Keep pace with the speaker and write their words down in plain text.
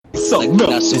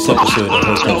This episode of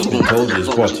Hotep's Been Told is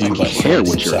brought to you by Soul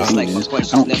Deep South.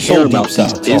 Soul Deep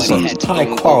South offers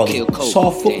high-quality,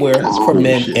 soft footwear for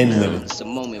men and women.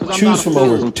 Choose from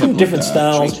over 2 different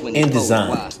styles and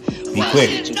designs. Be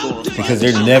quick, because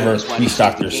they're never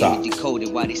restock their socks.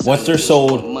 Once they're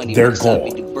sold, they're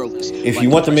gone. If you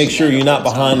want to make sure you're not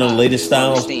behind on the latest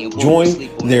styles, join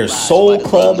their Soul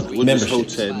Club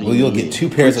membership, where you'll get 2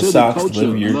 pairs of socks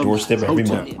delivered to your doorstep every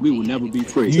month.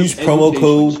 Use promo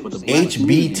code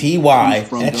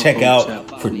HBTY at checkout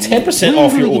for 10%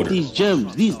 off your order.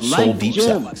 Soul Deep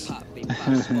South.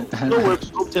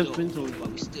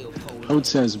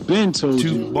 Hotep's been told you.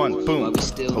 2, 1, boom.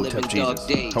 Hotep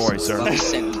Jesus. How are you, sir?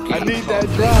 I need that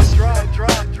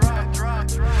drop.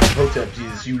 Hotep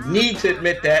Jesus, you need to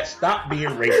admit that. Stop being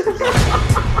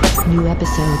racist. New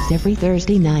episodes every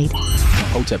Thursday night.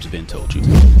 Hotep's been told you.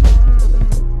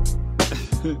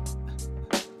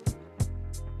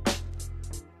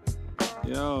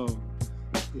 Yo,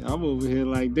 I'm over here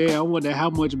like, damn, I wonder how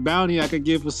much bounty I could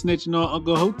get for snitching on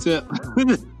Uncle Hotep.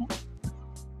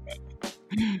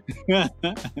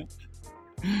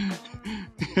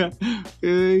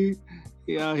 He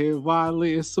out here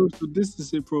violating social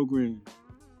distancing program.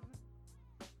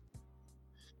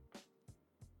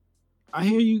 I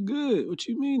hear you good. What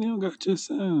you mean? They don't got your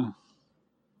sound.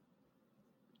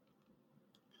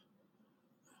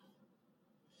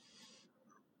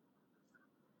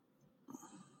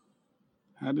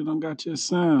 How they don't got your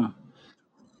sound?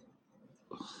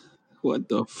 What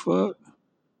the fuck?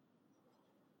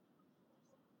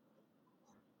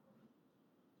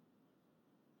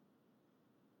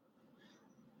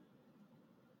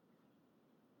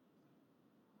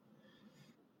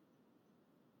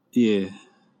 Yeah.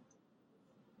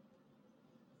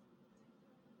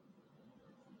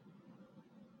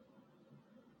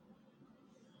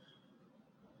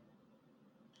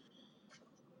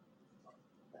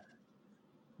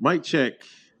 Mic check.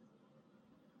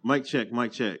 Mic check.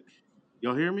 Mic check.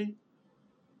 Y'all hear me?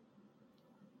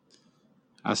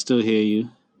 I still hear you.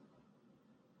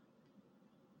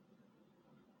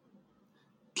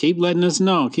 Keep letting us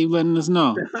know.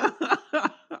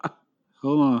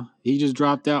 Hold on. He just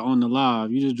dropped out on the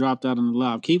live. You just dropped out on the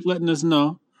live. Keep letting us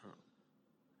know.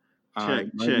 Check.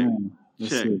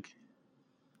 Let's see.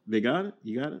 They got it?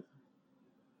 You got it?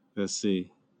 Let's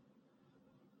see.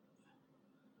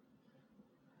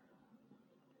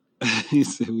 He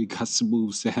said we got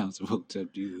smooth sounds of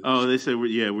Hotep Jesus. Oh, they said,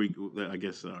 I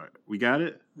guess, all right. We got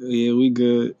it? Yeah, we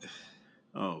good.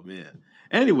 Oh, man.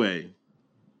 Anyway,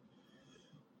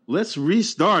 let's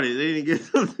restart it. They didn't get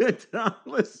some good time.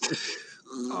 Listen.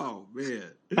 Oh,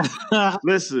 man.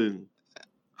 Listen,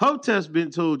 Hotep's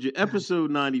Been Told You,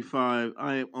 episode 95.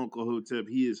 I am Uncle Hotep.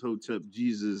 He is Hotep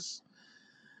Jesus.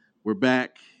 We're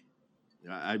back.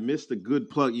 I missed a good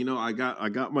plug. You know, I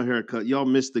got my hair cut. Y'all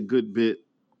missed a good bit.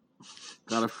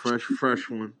 Got a fresh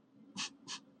one.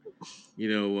 You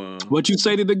know, what you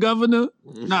say to the governor?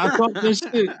 Nah, I talk this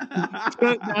shit.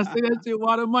 I say that shit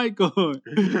while the mic on.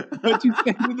 What you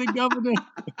say to the governor?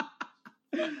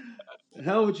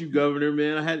 Hell with you, governor,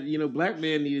 man. I had, black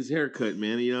man need his haircut,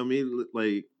 man. You know what I mean?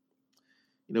 Like,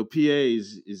 PA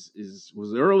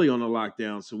was early on the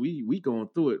lockdown, so we going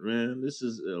through it, man. This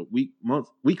is week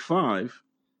 5.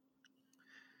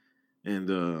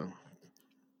 And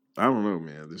I don't know,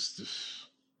 man. This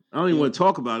I don't even want to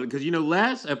talk about it because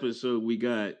last episode we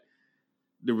got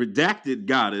the redacted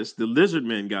goddess, the lizard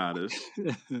man goddess,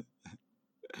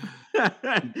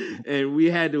 and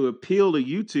we had to appeal to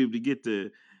YouTube to get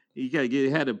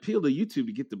had to appeal to YouTube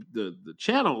to get the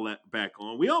channel back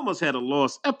on. We almost had a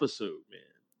lost episode, man.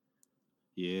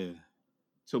 Yeah.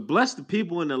 So bless the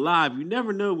people in the live. You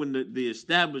never know when the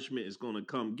establishment is going to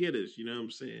come get us. You know what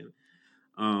I'm saying?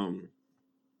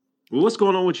 Well, what's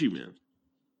going on with you, man?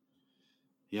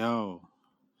 Yo,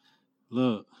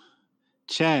 look,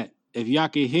 chat, if y'all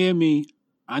can hear me,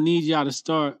 I need y'all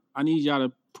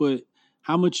to put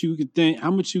how much you think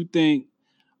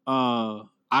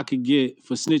I could get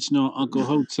for snitching on Uncle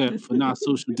Hotep for not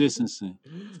social distancing.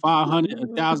 500,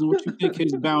 1,000, what you think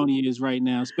his bounty is right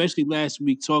now, especially last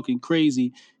week talking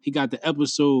crazy. He got the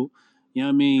episode,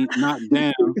 knocked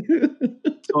down,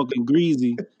 talking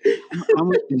greasy.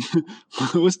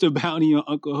 What's the bounty on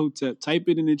Uncle Hotep? Type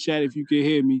it in the chat if you can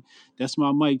hear me. That's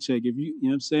my mic check. If you know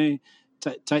what I'm saying,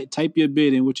 type your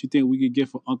bid in what you think we could get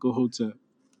for Uncle Hotep.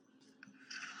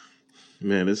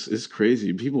 Man, it's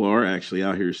crazy. People are actually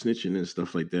out here snitching and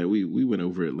stuff like that. We went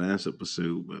over it last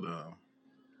episode, but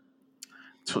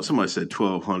Somebody said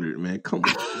 1,200, man. Come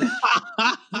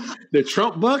on. The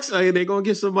Trump bucks? They gonna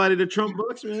get somebody the Trump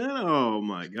bucks, man? Oh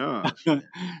my gosh.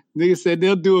 Nigga said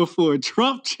they'll do it for a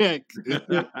Trump check.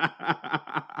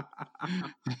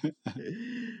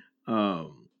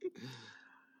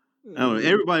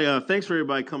 Everybody, thanks for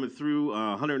everybody coming through.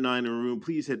 109 in the room.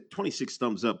 Please hit 26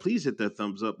 thumbs up. Please hit that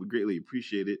thumbs up. We greatly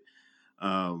appreciate it.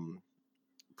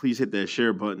 Please hit that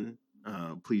share button.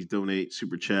 Please donate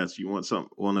super chats. You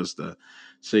want us to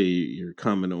say your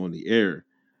comment on the air.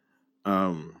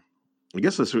 I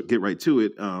guess let's get right to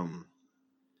it.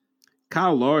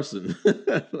 Kyle Larson,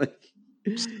 there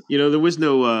was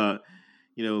no,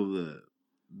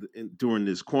 during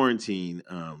this quarantine,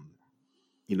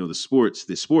 the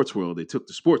sports world, they took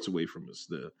the sports away from us.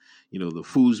 The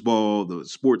foosball, the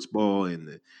sports ball, and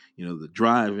the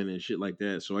driving and shit like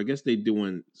that. So I guess they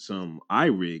doing some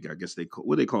iRig. I guess they call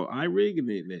iRig, and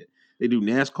they do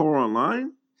NASCAR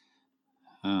online.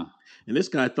 Huh. And this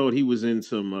guy thought he was in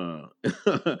some on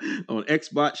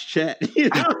Xbox chat. You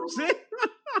know what I'm saying?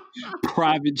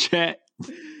 Private chat.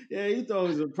 Yeah, he thought it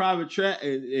was a private chat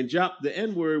and dropped the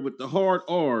N-word with the hard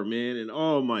R, man. And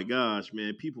oh my gosh,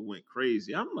 man, people went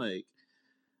crazy. I'm like,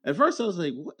 at first I was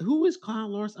like, who is Kyle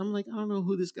Larson? I'm like, I don't know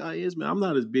who this guy is, man. I'm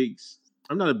not a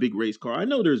big race car. I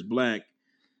know there's black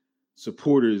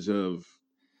supporters of,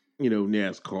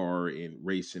 NASCAR and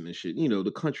racing and shit.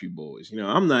 The country boys.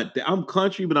 I'm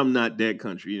country, but I'm not that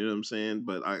country. You know what I'm saying?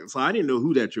 But I didn't know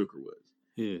who that joker was.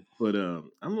 Yeah. But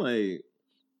I'm like,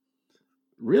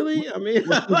 really? I mean,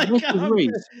 what's his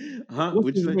race? Huh?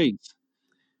 What's his race?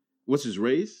 What's his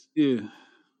race? Yeah.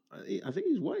 I think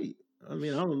he's white. I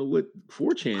mean, I don't know what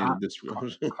 4chan this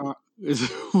was. What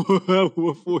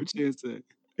 4chan said?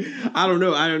 I don't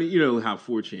know. How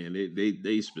 4chan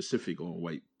they specific on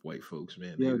white folks,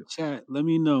 man. Yeah, chat. Let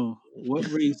me know what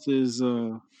race is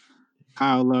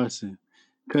Kyle Larson,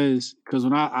 because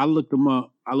when I looked him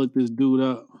up, I looked this dude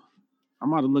up.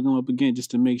 I'm about to look him up again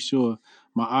just to make sure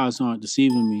my eyes aren't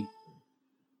deceiving me.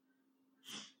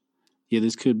 Yeah,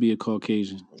 this could be a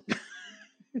Caucasian.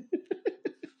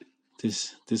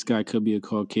 This guy could be a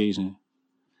Caucasian.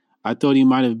 I thought he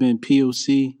might have been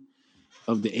POC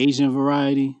of the Asian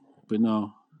variety, but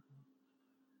no.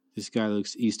 This guy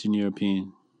looks Eastern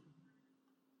European.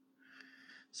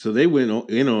 So they went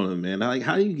in on him, man. Like,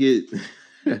 how do you get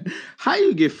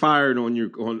fired on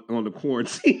the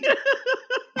quarantine?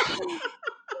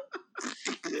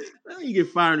 You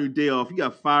get fired on your day off. You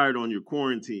got fired on your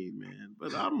quarantine, man.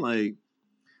 But I'm like,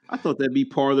 I thought that'd be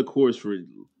part of the course for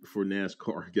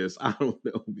NASCAR. I guess I don't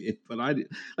know, man. But I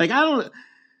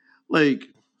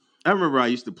remember I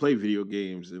used to play video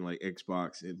games in like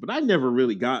Xbox, but I never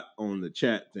really got on the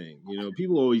chat thing.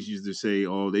 People always used to say,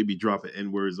 "Oh, they be dropping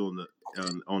N-words on the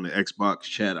Xbox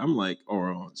chat." I'm like,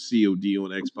 or on COD on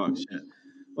Xbox chat.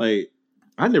 Like,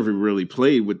 I never really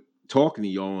played with talking to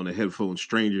y'all on the headphones,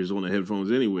 strangers on the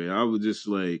headphones anyway. I would just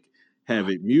like have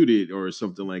it muted or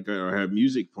something like that, or have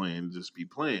music playing, just be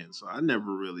playing. So I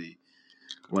never really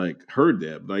like heard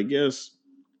that. But I guess,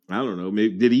 I don't know,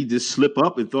 maybe did he just slip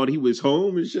up and thought he was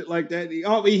home and shit like that?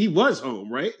 He was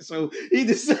home, right? So he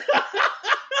just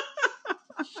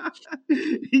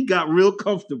he got real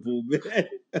comfortable, man.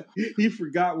 He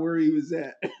forgot where he was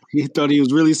at. He thought he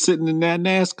was really sitting in that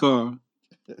NASCAR.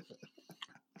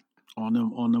 On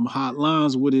them hot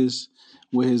lines with his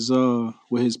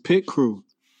pit crew.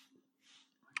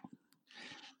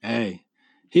 Hey,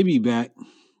 he be back.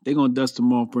 They gonna dust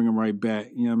him off, bring him right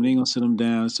back. They ain't gonna sit him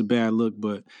down. It's a bad look,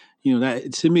 but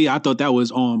that to me, I thought that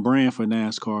was on brand for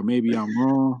NASCAR. Maybe I'm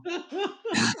wrong.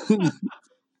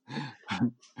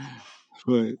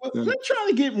 But they're trying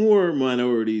to get more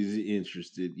minorities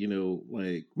interested.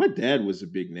 Like my dad was a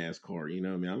big NASCAR.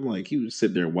 I mean, I'm like, he was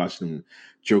sitting there watching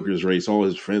Joker's race. All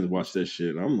his friends watch that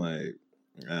shit. I'm like,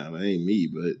 that ain't me.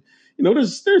 But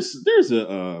there's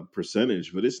a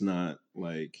percentage, but it's not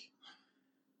like,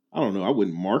 I don't know. I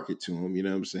wouldn't market to them. You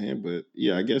know what I'm saying? But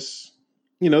yeah, I guess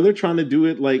they're trying to do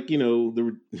it like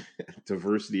the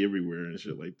diversity everywhere and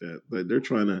shit like that. But they're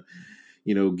trying to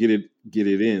get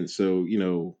it in. So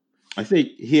I think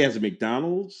he has a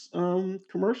McDonald's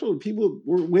commercial. People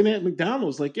went at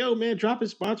McDonald's like, yo, man, drop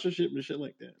his sponsorship and shit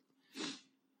like that.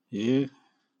 Yeah.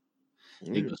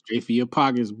 They go straight for your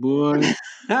pockets, boy.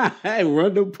 Hey,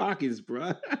 run them pockets,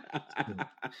 bro.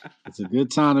 It's a good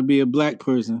time to be a black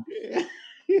person.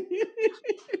 You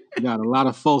got a lot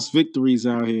of false victories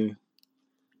out here.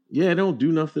 Yeah, don't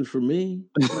do nothing for me.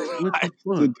 What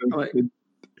the fuck?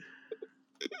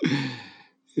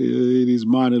 These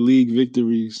minor league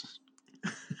victories.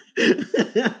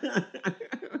 Yeah,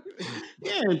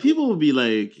 and people would be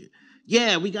like,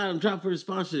 yeah, we got him dropped for the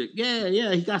sponsorship. Yeah,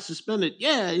 he got suspended.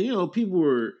 Yeah, people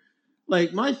were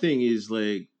like, my thing is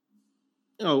like,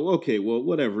 okay, well,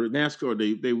 whatever. NASCAR,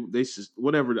 they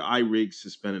whatever, the iRig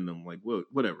suspended them, like, well,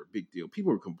 whatever, big deal.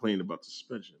 People were complaining about the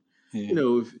suspension. Yeah.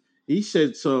 If he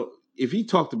said so, if he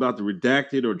talked about the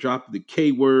redacted or dropped the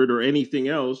K word or anything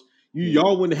else,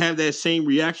 y'all wouldn't have that same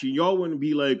reaction. Y'all wouldn't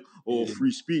be like, oh,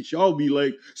 free speech. Y'all be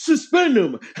like, suspend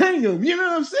him, hang him. You know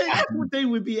what I'm saying? That's what they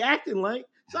would be acting like.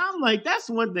 So I'm like, that's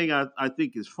one thing I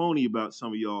think is phony about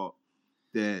some of y'all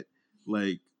that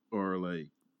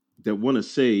that want to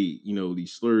say,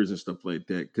 these slurs and stuff like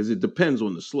that, because it depends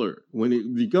on the slur. When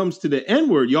it comes to the N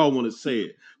word, y'all want to say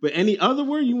it. But any other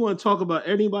word you want to talk about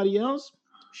anybody else,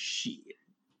 shit.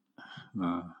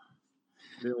 Nah.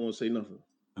 They don't want to say nothing.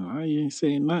 I ain't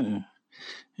saying nothing.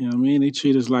 You know what I mean? They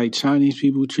treat us like Chinese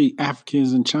people treat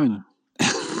Africans in China.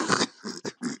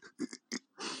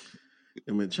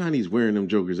 I mean, Chinese wearing them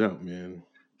jokers out, man.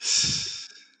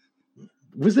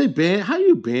 Was they banned? How do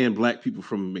you ban black people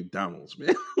from McDonald's,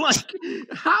 man? Like,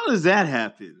 how does that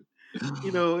happen?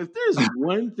 If there's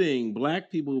one thing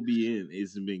black people will be in,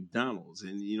 is McDonald's.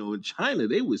 And, in China,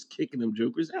 they was kicking them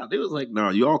jokers out. They was like, no,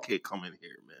 y'all can't come in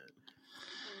here, man.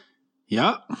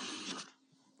 Yup.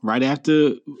 Right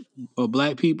after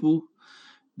black people,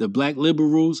 the black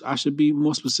liberals, I should be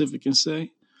more specific and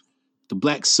say, the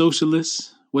black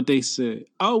socialists, what they said,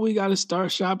 oh, we got to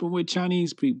start shopping with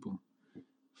Chinese people.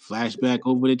 Flashback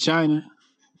over to China,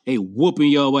 they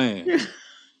whooping your ass.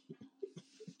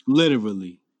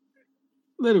 Literally.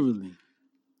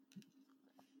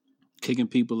 Kicking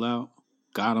people out,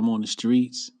 got them on the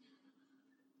streets.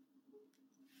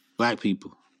 Black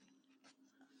people.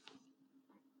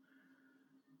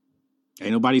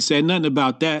 Ain't nobody said nothing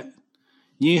about that.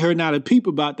 You ain't heard not a peep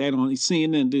about that on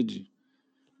CNN, did you?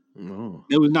 No.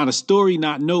 There was not a story,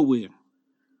 not nowhere.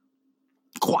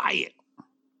 Quiet.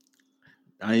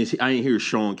 I ain't hear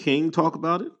Sean King talk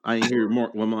about it. I ain't hear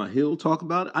Mark Lamont Hill talk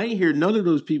about it. I ain't hear none of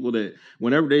those people that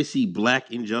whenever they see black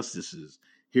injustices,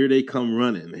 here they come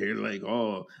running. They're like,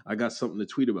 oh, I got something to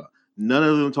tweet about. None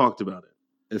of them talked about it.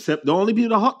 Except the only people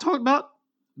that talked about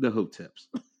the Hoteps.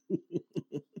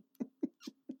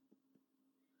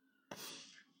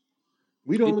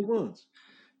 We the only ones.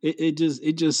 It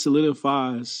just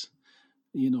solidifies,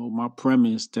 my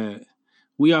premise that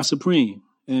we are supreme,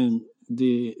 and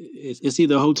it's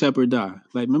either Hotep or die.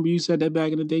 Like, remember you said that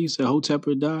back in the day? You said Hotep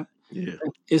or die. Yeah,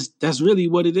 that's really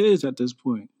what it is at this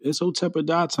point. It's Hotep or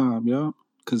die time, y'all.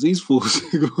 Because these fools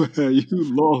you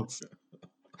lost.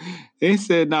 They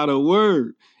said not a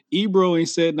word. Ebro ain't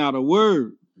said not a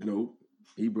word. Nope.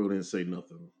 Ebro didn't say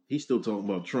nothing. He's still talking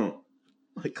about Trump.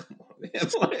 Like, come on, man.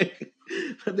 It's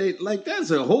like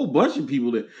that's a whole bunch of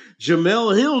people that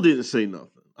Jamel Hill didn't say nothing.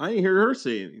 I ain't hear her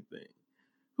say anything.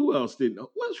 Who else didn't?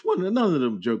 Which one? None of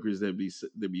them jokers that be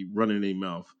running their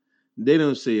mouth. They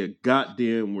don't say a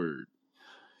goddamn word.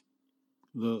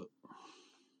 Look.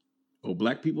 Oh,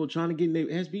 black people are trying to get in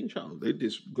their ass beaten.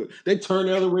 They turn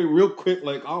the other way real quick.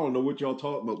 Like, I don't know what y'all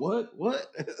talking about.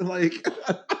 What?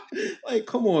 like,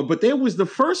 come on. But they was the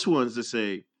first ones to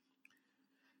say,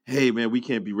 hey, man, we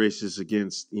can't be racist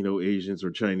against, Asians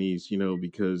or Chinese,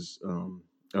 because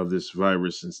of this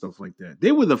virus and stuff like that.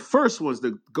 They were the first ones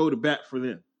to go to bat for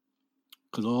them.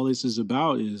 Because all this is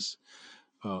about is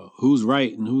who's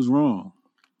right and who's wrong.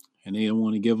 And they don't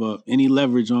want to give up any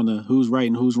leverage on the who's right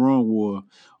and who's wrong war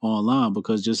online,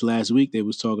 because just last week they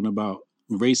was talking about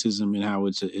racism and how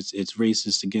it's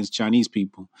racist against Chinese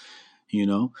people,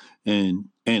 And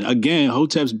again,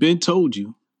 Hotep's been told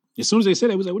you. As soon as they said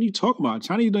it was like, what are you talking about?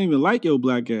 Chinese don't even like your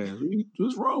black ass.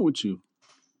 What's wrong with you?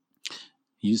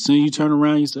 You turn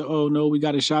around, you say, oh, no, we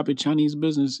got to shop at Chinese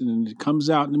business. And it comes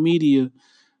out in the media.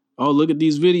 Oh, look at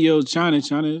these videos. China,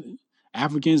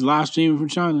 Africans live streaming from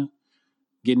China,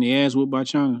 getting their ass whooped by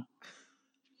China.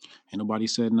 Ain't nobody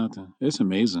said nothing. It's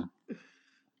amazing.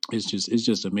 It's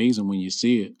just amazing when you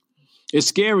see it. It's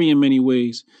scary in many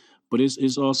ways, but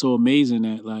it's also amazing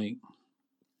that, like,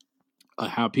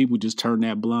 how people just turn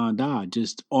that blind eye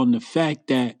just on the fact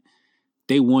that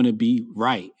they want to be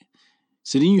right.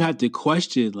 So then you have to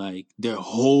question, like, their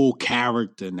whole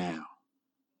character now.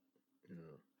 Yeah.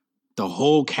 The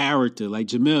whole character. Like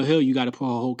Jamel Hill, you got to put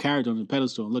her whole character on the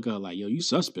pedestal and look at her like, yo, you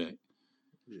suspect.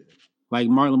 Yeah. Like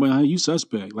Marlon, you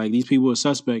suspect. Like, these people are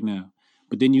suspect now.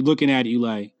 But then you looking at it, you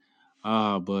like,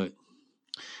 but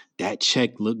that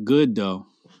check looked good, though.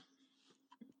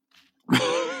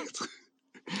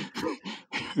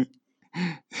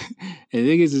 And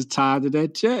niggas is tied to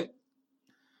that check.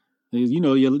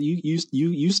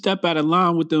 You step out of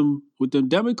line with them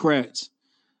Democrats.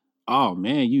 Oh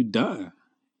man, you done.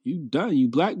 You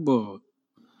blackballed.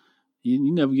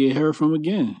 You never get heard from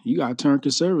again. You got to turn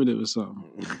conservative or something.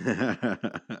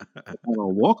 On a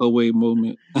walk away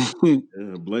moment.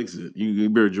 Blexit. You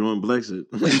better join Blexit.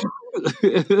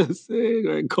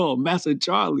 Call Master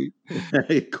Charlie.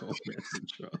 Call Master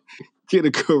Charlie. Get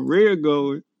a career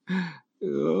going. You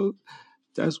know,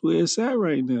 that's where it's at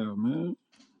right now, man.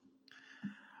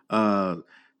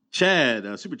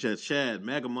 Chad, super chat, Chad,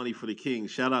 MAGA money for the king.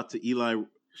 Shout out to Eli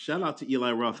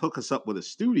Roth. Hook us up with a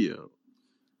studio.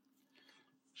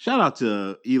 Shout out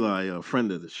to Eli, a friend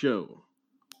of the show.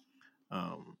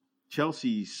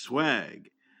 Chelsea Swag.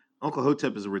 Uncle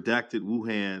Hotep is a redacted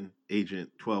Wuhan agent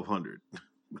 1200.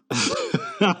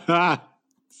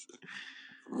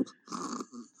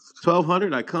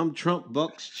 1200, I come Trump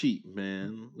bucks cheap,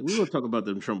 man. We're going to talk about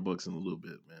them Trump bucks in a little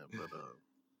bit, man. But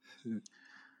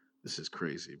this is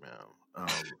crazy, man.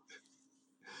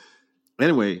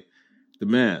 Anyway, the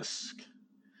mask.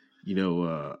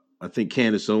 I think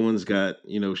Candace Owens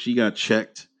she got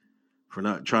checked for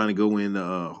not trying to go in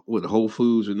with Whole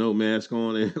Foods with no mask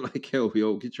on, and like, hell,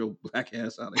 yo, get your black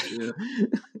ass out of here.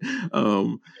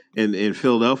 In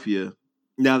Philadelphia.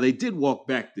 Now, they did walk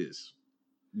back this.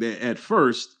 At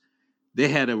first, they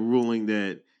had a ruling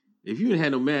that if you didn't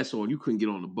have no mask on, you couldn't get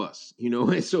on the bus.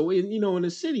 And so in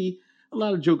the city, a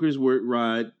lot of jokers would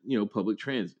ride, public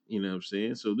transit. You know what I'm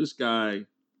saying? So this guy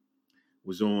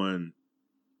was on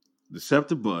the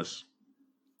SEPTA bus,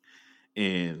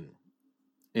 and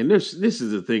this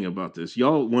is the thing about this.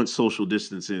 Y'all want social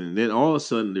distancing, and then all of a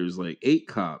sudden there's like 8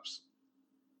 cops.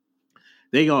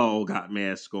 They all got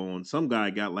masks on. Some guy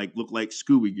got looked like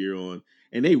Scooby gear on,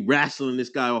 and they wrestling this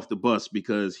guy off the bus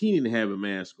because he didn't have a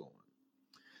mask on.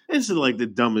 This is like the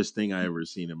dumbest thing I ever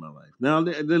seen in my life. Now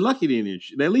they're lucky they didn't.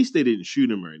 At least they didn't shoot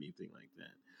him or anything like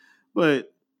that.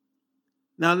 But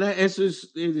now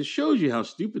it shows you how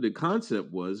stupid the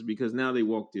concept was, because now they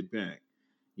walked it back.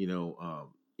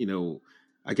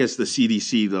 I guess the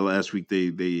CDC the last week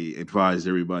they advised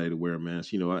everybody to wear a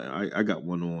mask. I got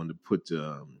one on to put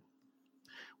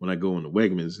when I go into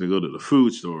Wegmans to go to the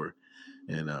food store.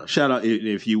 And shout out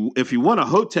if you want a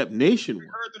Hotep Nation. We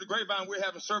heard through the grapevine we're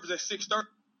having service at 6:30.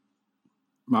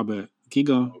 My bad. Keep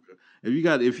going. Okay.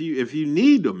 If you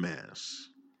need a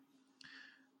mask,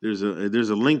 there's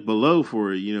a link below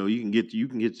for it. You can get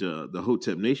the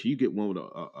Hotep Nation. You get one with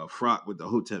a frock with the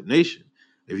Hotep Nation.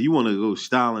 If you want to go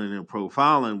styling and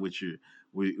profiling with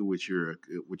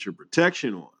your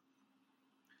protection on.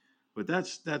 But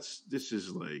this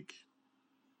is like,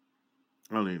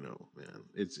 I don't even know, man.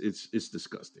 It's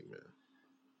disgusting, man.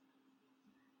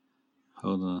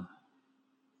 Hold on.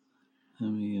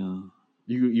 Let me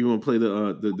You want to play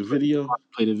the video?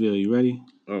 Play the video. You ready?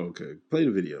 Oh, okay. Play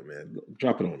the video, man.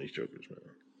 Drop it on these jokers, man.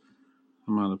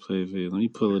 I'm on to play the video. Let me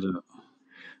pull it up.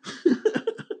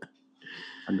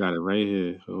 I got it right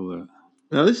here. Hold up.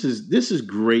 Now this is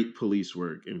great police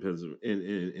work in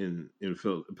Pennsylvania,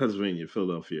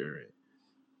 Philadelphia area.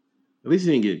 At least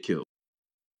he didn't get killed.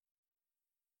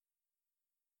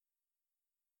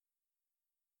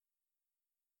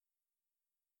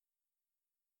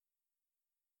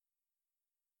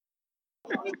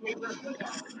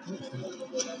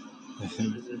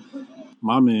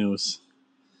 My man was,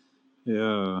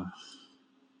 yeah.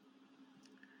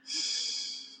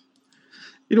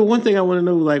 One thing I want to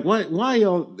know, like, why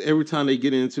y'all every time they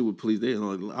get into with police, they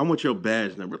like, I want your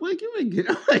badge number. Like,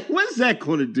 what's that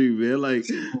going to do, man? Like,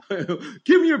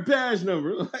 give me your badge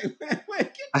number. Like, man,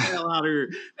 get the hell out of here.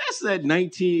 That's that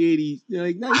 1980,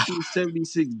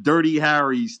 1976 Dirty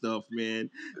Harry stuff, man.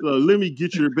 Let me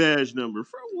get your badge number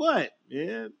for what,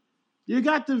 man? You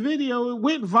got the video. It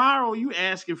went viral. You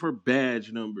asking for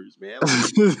badge numbers, man.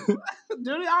 Like, I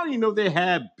don't even know if they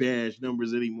have badge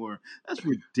numbers anymore. That's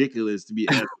ridiculous to be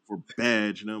asking for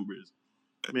badge numbers,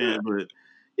 man. But,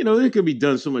 it could be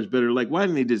done so much better. Like, why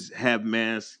didn't they just have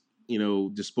masks,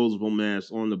 disposable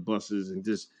masks on the buses and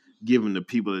just give them to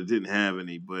people that didn't have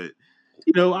any? But,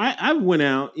 I went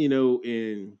out,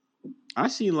 and I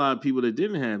seen a lot of people that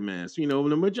didn't have masks.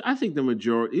 I think the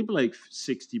majority, it'd be like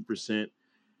 60%.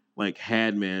 Like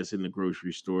had masks in the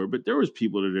grocery store, but there was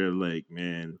people that are like,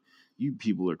 man, you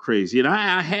people are crazy. And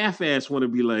I half-ass want to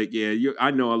be like, yeah,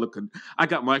 I know I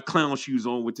got my clown shoes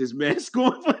on with this mask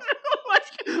on.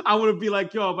 I want to be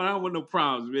like y'all, but I don't want no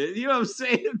problems, man. You know what I'm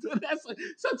saying?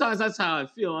 Sometimes that's how I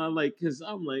feel. I'm like, because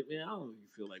I'm like, man, I don't even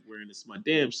feel like wearing this my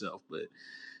damn self. But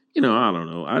I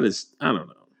don't know. I don't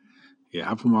know. Yeah,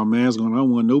 I put my mask on. I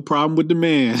don't want no problem with the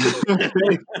man.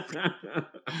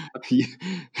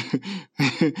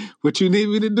 What you need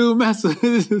me to do, master?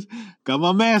 Got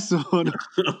my mask on.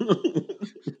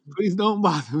 Please don't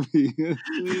bother me.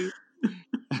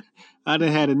 I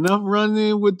done had enough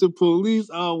run-in with the police.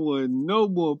 I don't want no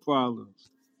more problems.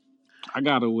 I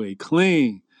got away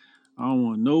clean. I don't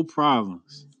want no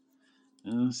problems.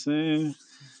 You know what I'm saying?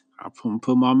 I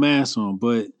put my mask on,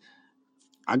 but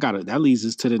that leads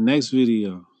us to the next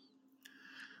video.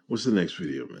 What's the next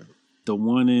video, man? The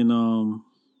one in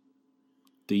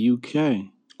the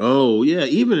UK. Oh yeah,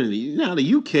 even in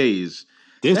the UK is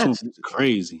one's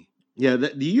crazy. Yeah,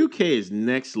 the UK is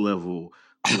next level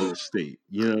to the state.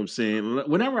 You know what I'm saying?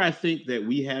 Whenever I think that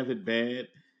we have it bad,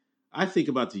 I think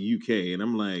about the UK and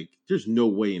I'm like, there's no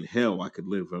way in hell I could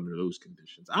live under those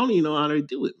conditions. I don't even know how they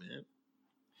do it, man.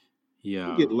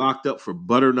 Yeah. You get locked up for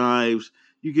butter knives.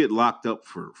 You get locked up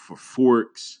for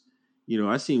forks. You know,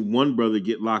 I seen one brother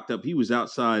get locked up. He was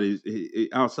outside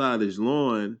his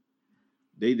lawn.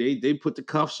 They put the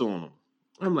cuffs on him.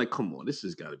 I'm like, come on, this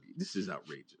is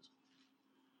outrageous.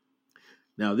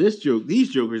 Now these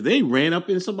jokers, they ran up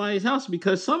in somebody's house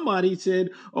because somebody said,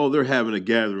 oh, they're having a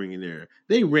gathering in there.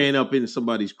 They ran up in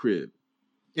somebody's crib.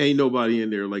 Ain't nobody in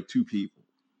there, like 2 people.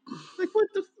 Like, what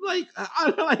the, like,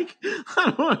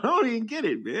 I don't even get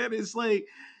it, man. It's like,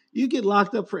 you get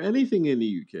locked up for anything in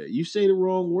the UK. You say the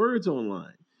wrong words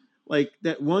online. Like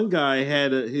that one guy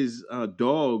had his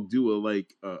dog do a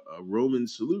Roman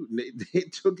salute, and they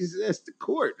took his ass to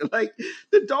court. Like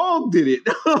the dog did it.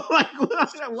 Like,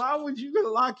 why would you gonna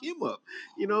lock him up?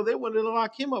 You know, they wanted to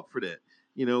lock him up for that.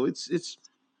 You know, it's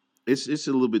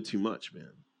a little bit too much,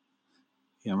 man.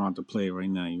 Yeah, I'm about to play it right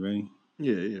now. You ready?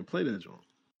 Yeah, play that joint.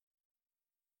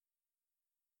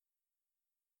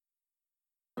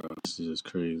 This is just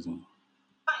crazy.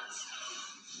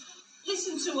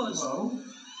 Listen to us. Hello?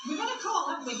 We've had a call,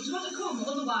 haven't we? Because we want to come,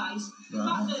 otherwise there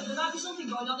might be something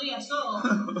going on here, so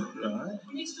right.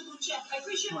 We need to double check. I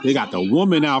appreciate what they got the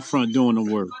woman out front doing the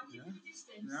work. Yeah,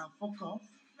 fuck off.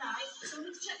 Right, so we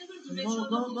need to check the window, make sure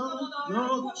nothing's going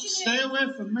on. No, stay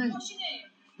away from me. What's your name?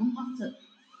 Don't matter.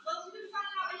 Well, we're going to find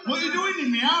out. What are you doing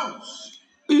in my house?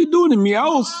 What are you doing in my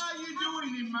house? What are you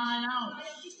doing in my house?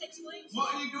 I just explained to you. What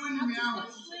are you doing in my house? I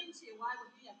just explained to you why we're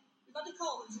here. We've had a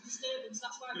call, there's a disturbance,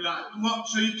 that's why we're here. What,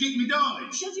 so you kicked me door in?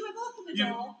 Should you have opened the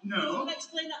door? No. I've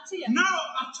explained that to you. No,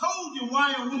 I told you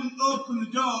why I wouldn't open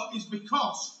the door is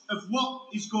because of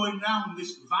what is going round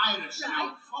this virus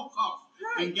now. Fuck off.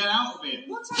 Right. And get out of here.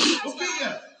 What time size? Look at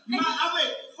you. You might have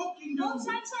it. Fucking do. What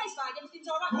time size bag? Everything's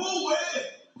all right. Go away.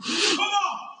 Come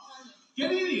on.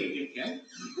 Get in here, dickhead.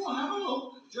 Go on, have a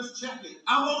look. Just check it.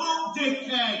 Have a look,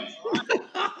 dickhead.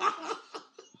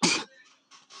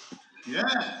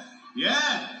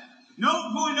 Yeah. No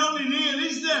going on in here,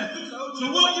 is there?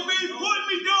 So what you been putting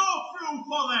me door through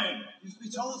for then?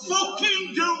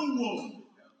 Fucking do one.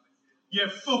 You're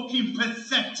fucking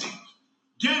pathetic.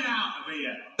 Get out of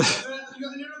here.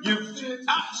 You're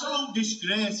absolute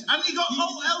disgrace. And you got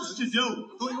what else to do?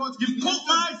 You've put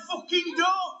my fucking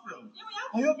door through.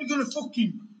 I hope you're going to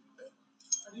fucking...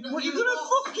 What are you going to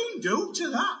fucking do to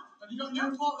that?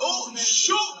 Oh,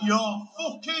 shut your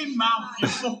fucking mouth, you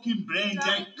fucking brain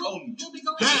dead cunt.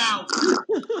 Get out.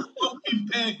 Fucking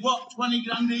paid, what, 20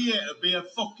 grand a year to be a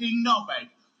fucking knobhead?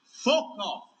 Fuck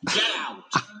off. Get out.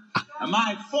 Am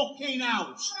I fucking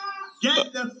out?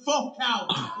 Get the fuck out.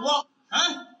 What?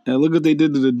 Huh? Now look what they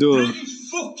did to the door. British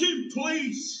fucking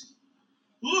police.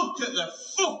 Look at the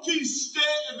fucking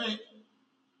state of it.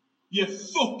 You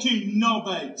fucking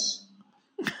knobheads.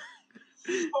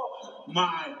 Fuck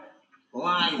my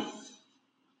life.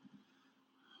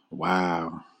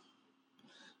 Wow.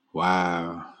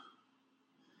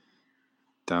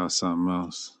 That was something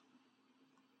else.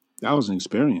 That was an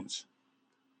experience.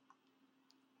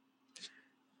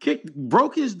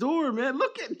 Broke his door, man.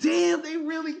 Damn, they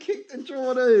really kicked the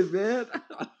joint in, man.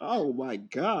 Oh my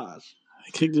gosh.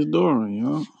 They kicked the door in, you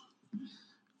know.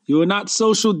 You are not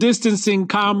social distancing,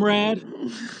 comrade.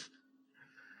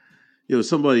 Yo,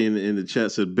 somebody in the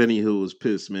chat said Benny Hill was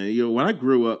pissed, man. Yo, when I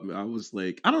grew up, I was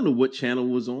like, I don't know what channel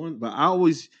was on, but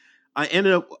I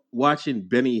ended up watching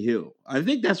Benny Hill. I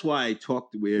think that's why I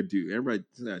talk the way I do. Everybody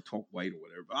said I talk white or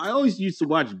whatever. But I always used to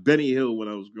watch Benny Hill when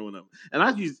I was growing up.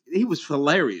 And he was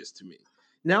hilarious to me.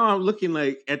 Now I'm looking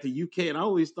like at the UK and I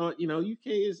always thought, you know, UK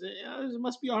it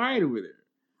must be all right over there.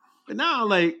 But now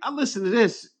I listen to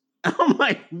this. I'm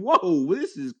like, whoa,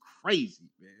 this is crazy,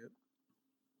 man.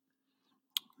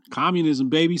 Communism,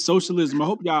 baby, socialism. I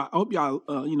hope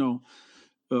y'all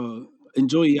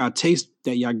enjoy y'all taste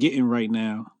that y'all getting right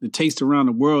now. The taste around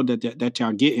the world that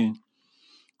y'all getting.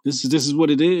 This is what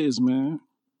it is, man.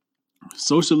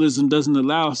 Socialism doesn't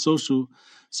allow social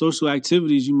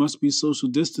activities. You must be social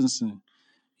distancing.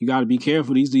 You got to be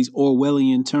careful. These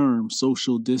Orwellian terms,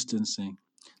 social distancing.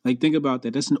 Like, think about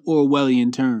that. That's an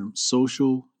Orwellian term,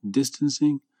 social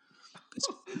distancing.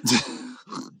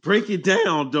 Break it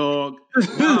down, dog.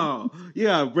 Wow.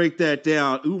 Yeah, break that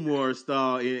down, Umar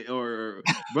style or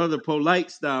Brother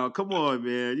Polite style. Come on,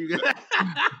 man. You got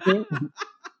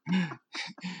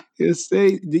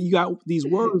you got these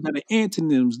words that are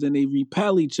antonyms, then they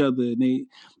repel each other, and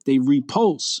they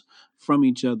repulse from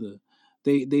each other.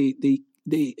 They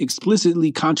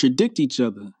explicitly contradict each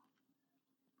other.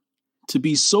 To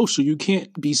be social, you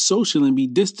can't be social and be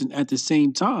distant at the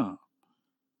same time.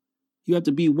 You have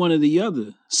to be one or the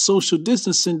other. Social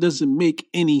distancing doesn't make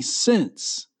any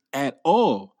sense at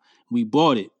all. We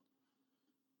bought it.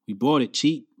 We bought it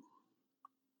cheap.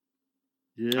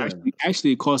 Yeah.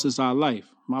 Actually, it cost us our life.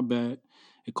 My bad.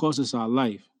 It cost us our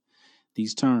life.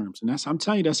 These terms, and I'm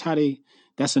telling you,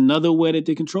 that's another way that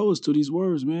they control us through these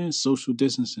words, man. Social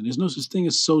distancing. There's no such thing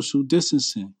as social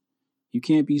distancing. You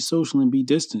can't be social and be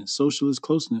distant. Social is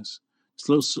closeness.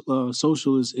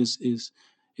 Social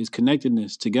is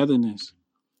connectedness, togetherness.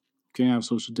 You can't have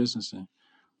social distancing.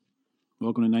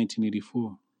 Welcome to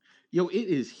 1984. Yo, it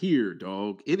is here,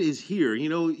 dog. It is here. You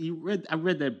know, I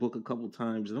read that book a couple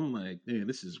times, and I'm like, man,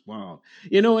 this is wild.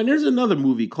 You know, and there's another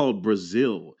movie called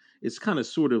Brazil. It's kind of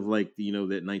sort of like, you know,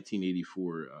 that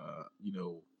 1984,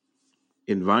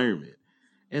 environment.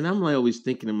 And I'm like always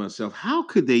thinking to myself, how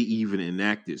could they even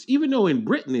enact this? Even though in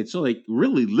Britain, it's like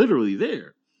really literally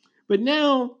there. But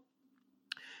now,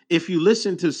 if you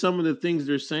listen to some of the things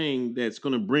they're saying, that's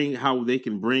going to bring how they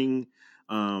can bring,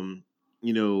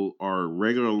 our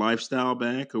regular lifestyle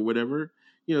back or whatever,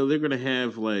 you know, they're going to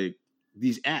have like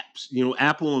these apps, you know,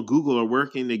 Apple and Google are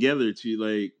working together to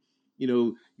like, you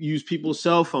know, use people's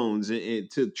cell phones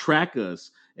and to track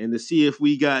us and to see if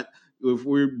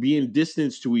we're being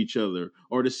distanced to each other,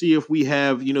 or to see if we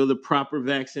have, you know, the proper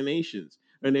vaccinations.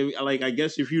 And they, like, I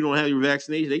guess if you don't have your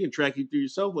vaccination, they can track you through your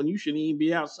cell phone. You shouldn't even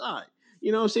be outside.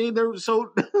 You know what I'm saying? They're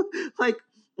so like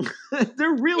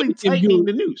they're really tightening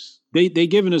the noose. They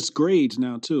giving us grades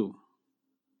now too.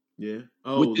 Yeah.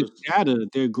 With the data,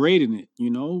 they're grading it. You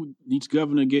know, each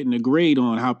governor getting a grade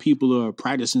on how people are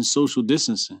practicing social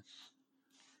distancing.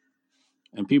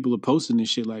 And people are posting this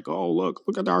shit like, oh, look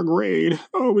at our grade.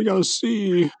 Oh, we got a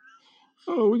C.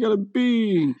 Oh, we got a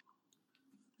B.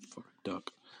 Fuck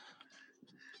duck.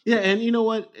 Yeah, and you know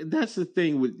what? That's the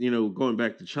thing with, you know, going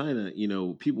back to China, you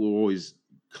know, people are always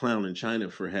clowning China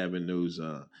for having those,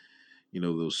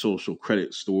 those social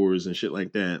credit stores and shit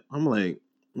like that. I'm like,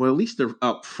 well, at least they're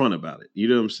upfront about it. You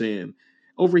know what I'm saying?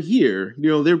 Over here, you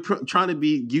know, they're trying to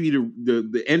give you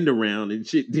the end around and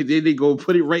shit. Then they go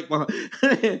put it right behind.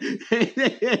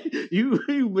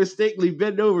 you mistakenly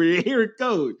bend over and here it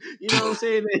goes. You know what I'm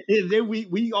saying? And then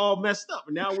we all messed up.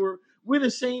 And now we're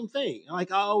the same thing.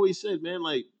 Like I always said, man,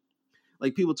 like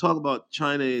people talk about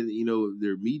China and, you know,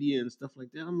 their media and stuff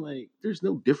like that. I'm like, there's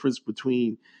no difference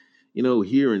between, you know,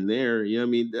 here and there. You know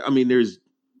what I mean?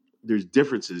 There's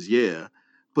differences, yeah.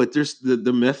 But there's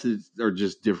the methods are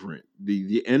just different.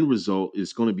 The end result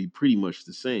is going to be pretty much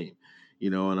the same, you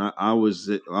know. And I was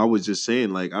just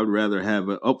saying, like, I'd rather have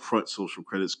an upfront social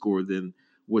credit score than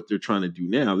what they're trying to do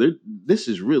now. This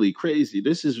is really crazy.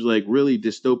 This is like really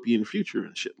dystopian future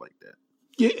and shit like that.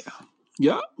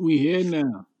 Yeah, we here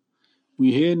now.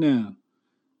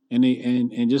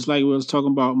 And just like we was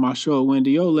talking about my show at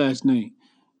Wendy O last night,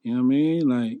 you know what I mean?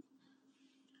 Like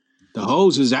the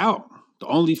hose is out. The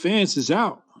OnlyFans is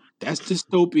out. That's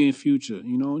dystopian future.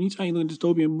 You know, anytime you look at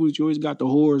dystopian movies, you always got the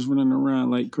whores running around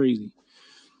like crazy.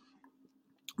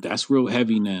 That's real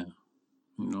heavy now.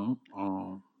 You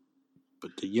know?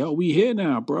 But we here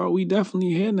now, bro. We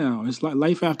definitely here now. It's like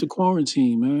life after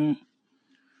quarantine, man.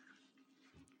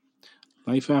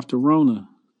 Life after Rona.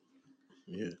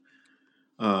 Yeah.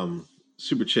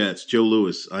 Super chats. Joe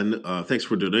Lewis. Thanks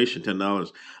for donation,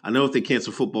 $10. I know if they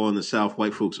cancel football in the South,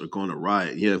 white folks are going to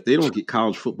riot. Yeah, if they don't get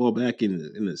college football back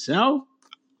in the South,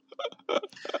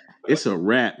 it's a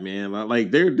wrap, man. Like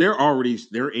they're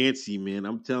antsy, man.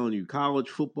 I'm telling you, college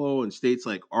football in states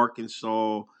like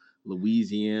Arkansas,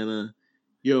 Louisiana,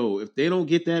 yo, if they don't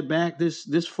get that back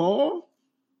this fall,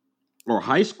 or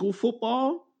high school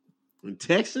football in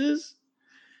Texas.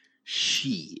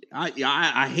 Shit,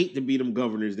 I hate to be them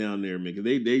governors down there, man. Cause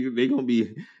they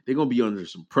gonna be under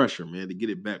some pressure, man, to get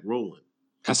it back rolling.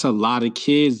 That's a lot of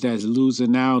kids that's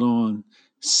losing out on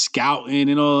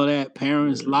scouting and all of that.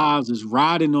 Parents' lives is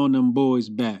riding on them boys'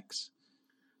 backs.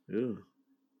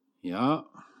 Yeah.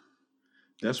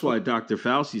 That's why Dr.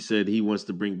 Fauci said he wants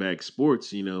to bring back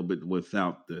sports, you know, but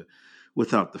without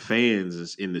the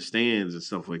fans in the stands and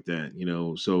stuff like that, you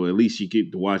know, so at least you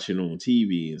get to watch it on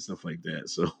TV and stuff like that.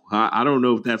 So I don't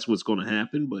know if that's what's going to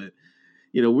happen, but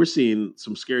we're seeing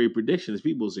some scary predictions.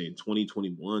 People saying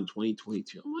 2021,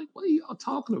 2022. I'm like, what are y'all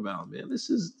talking about, man?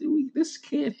 This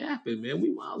can't happen, man.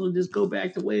 We might as well just go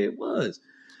back the way it was.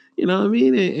 You know what I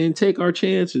mean? And take our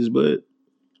chances. But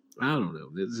I don't know.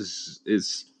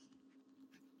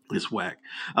 It's whack.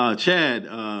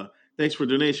 Chad, thanks for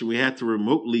donation. We had to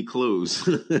remotely close.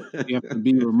 You have to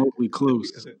be remotely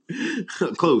close.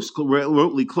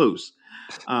 Remotely close.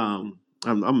 I'm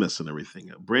messing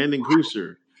everything up. Brandon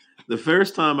Cruiser. The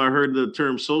first time I heard the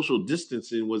term social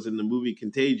distancing was in the movie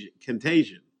Contagion.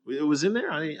 It was in there.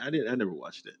 I never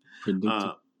watched it.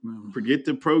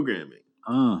 Predictive programming.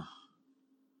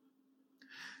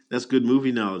 That's good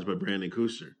movie knowledge by Brandon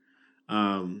Cruiser.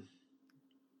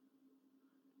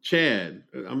 Chad,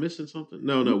 I'm missing something.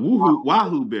 No.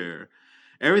 Wahoo Bear.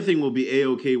 Everything will be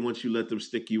A-okay once you let them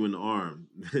stick you in the arm.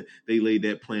 They laid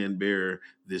that plan bare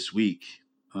this week.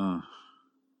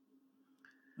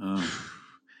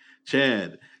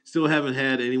 Chad, still haven't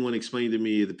had anyone explain to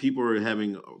me the people are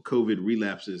having COVID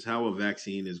relapses, how a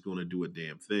vaccine is going to do a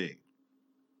damn thing.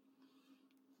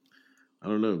 I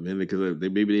don't know, man, because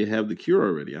maybe they have the cure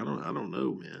already. I don't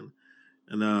know, man.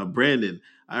 And Brandon,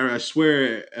 I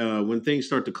swear, when things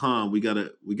start to calm, we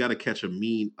gotta catch a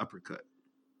mean uppercut.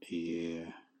 Yeah.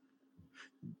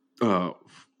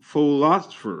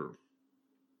 Philosopher.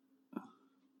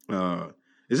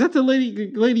 Is that the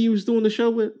lady you was doing the show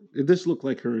with? This looked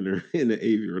like her in the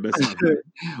aviary. That's not her.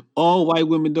 All white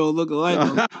women don't look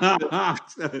alike.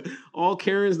 All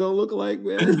Karens don't look alike,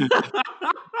 man.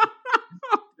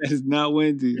 That is not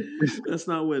Wendy. That's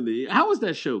not Wendy. How was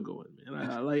that show going, man?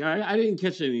 I didn't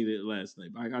catch any of it last night.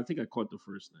 I think I caught the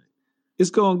first night. It's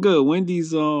going good. Wendy's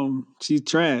she's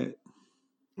trad.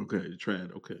 Okay,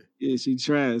 trad. Okay. Yeah, she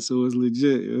trad, so it's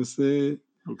legit. You know what I'm saying?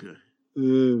 Okay.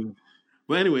 Yeah.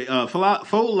 But anyway,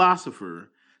 philosopher.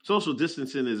 Social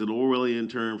distancing is an Orwellian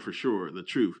term for sure. The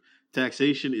truth.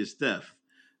 Taxation is theft.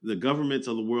 The governments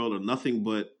of the world are nothing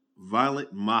but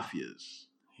violent mafias.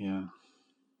 Yeah.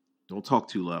 Don't talk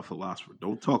too loud, philosopher.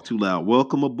 Don't talk too loud.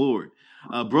 Welcome aboard.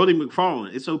 Brody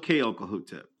McFarland. It's okay, Uncle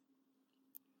Hotep.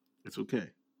 It's okay.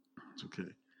 It's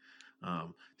okay.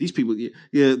 These people,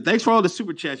 yeah. Thanks for all the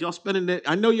super chats. Y'all spending that.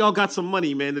 I know y'all got some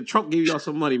money, man. The Trump gave y'all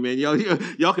some money, man.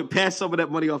 Y'all can pass some of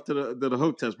that money off to the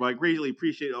Hoteps, but I greatly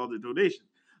appreciate all the donations.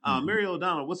 Mary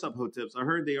O'Donnell, what's up, Hoteps? I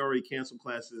heard they already canceled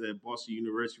classes at Boston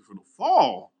University for the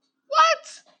fall.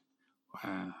 What?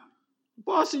 Wow.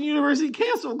 Boston University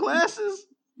canceled classes?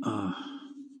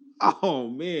 Oh,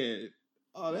 man.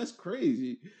 Oh, that's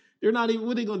crazy. They're not even,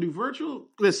 what are they going to do, virtual?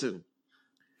 Listen,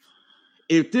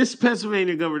 if this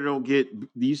Pennsylvania governor don't get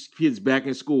these kids back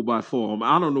in school by fall,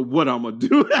 I don't know what I'm going to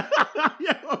do.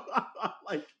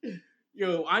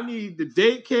 I need the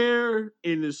daycare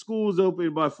and the schools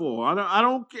open by fall. I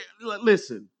don't care.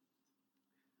 Listen,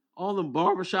 all them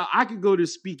barbershop, I could go to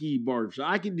Speakeasy Barbershop.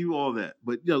 I can do all that.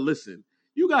 But, listen,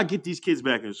 you got to get these kids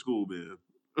back in school, man.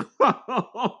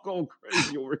 I'm going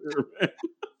crazy over here, man.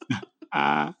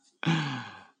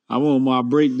 I'm on my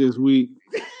break this week.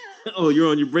 Oh, you're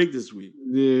on your break this week?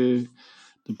 Yeah.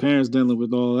 The parents dealing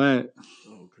with all that.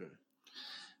 Okay.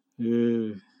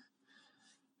 Yeah.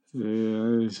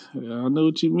 Yeah, I know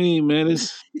what you mean, man.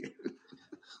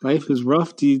 Life is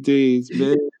rough these days,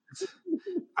 man.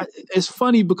 It's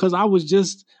funny because I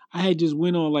had just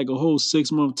went on like a whole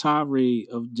 6-month tirade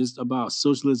of just about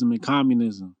socialism and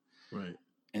communism. Right.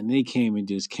 And they came and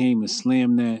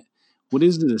slammed that. What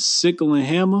is it, a sickle and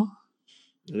hammer?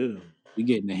 Yeah. We're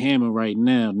getting the hammer right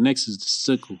now. Next is the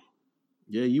sickle.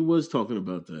 Yeah, you was talking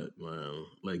about that. Wow.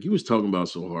 Like, you was talking about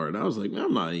so hard. I was like, man,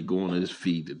 I'm not even going to this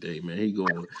feed today, man. He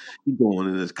going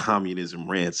in this communism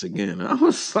rants again. I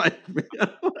was like, man, you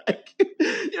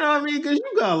know what I mean? Because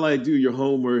you got to, do your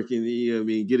homework and,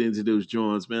 get into those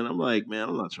joints, man. I'm like, man,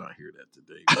 I'm not trying to hear that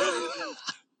today, man.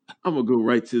 I'm going to go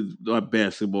right to my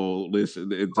basketball list.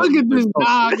 Look at this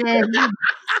dog, man.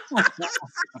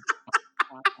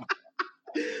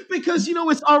 Because,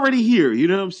 it's already here. You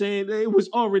know what I'm saying? It was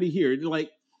already here.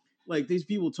 Like these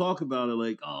people talk about it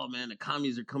like, oh, man, the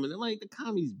commies are coming. They're like, the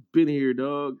commies been here,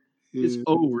 dog. Yeah. It's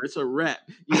over. It's a wrap.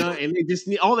 And they just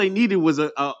all they needed was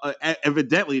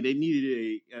evidently they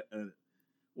needed an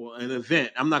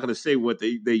event. I'm not going to say what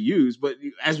they used, but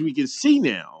as we can see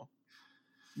now,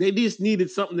 they just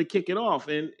needed something to kick it off.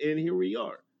 And here we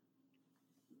are.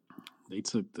 They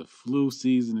took the flu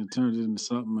season and turned it into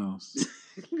something else.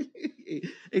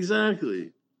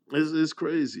 Exactly. It's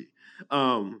crazy.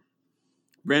 Brandon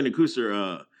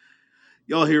Cooser,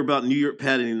 y'all hear about New York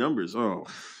padding numbers. Oh,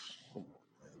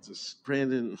 just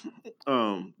Brandon.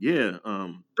 Yeah.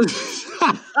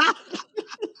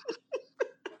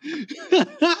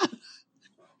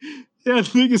 Yeah,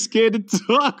 nigga scared to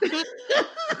talk.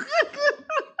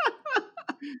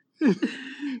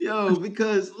 Yo,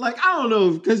 because like I don't know,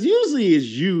 because usually it's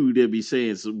you that be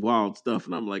saying some wild stuff,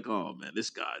 and I'm like, oh man, this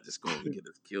guy just going to get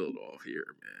us killed off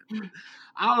here, man.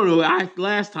 I don't know.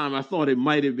 Last time I thought it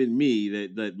might have been me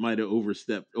that might have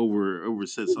oversaid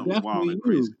something wild and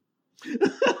crazy.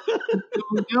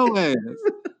 Your ass.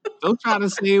 Don't try to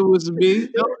say it was me.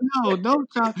 Don't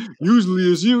try.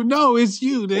 Usually it's you. No, it's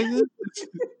you, nigga.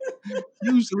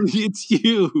 Usually it's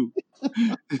you.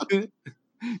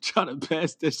 Try to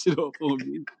pass that shit off on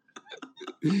me.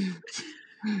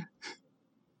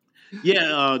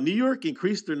 Yeah, New York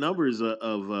increased their numbers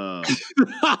of the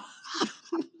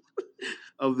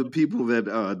people that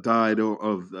died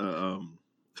of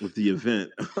the event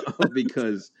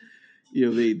because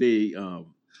they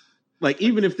like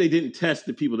even if they didn't test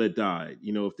the people that died,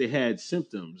 if they had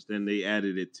symptoms, then they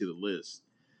added it to the list.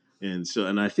 And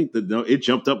I think that it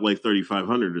jumped up like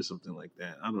 3,500 or something like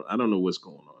that. I don't know what's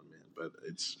going on, man,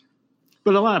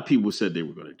 but a lot of people said they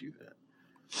were going to do that.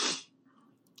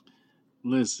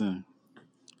 Listen,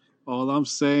 all I'm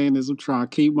saying is I'm trying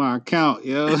to keep my account,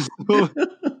 yo. You know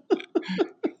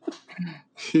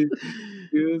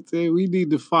what I'm saying? We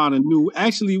need to find a new.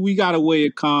 Actually, we got a way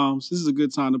it comes. This is a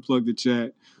good time to plug the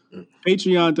chat.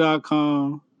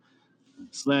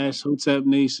 Patreon.com/Hotep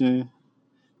Nation.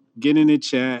 Get in the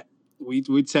chat.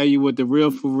 We tell you what the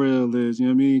real for real is. You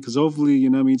know what I mean? Because hopefully,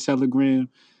 Telegram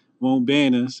won't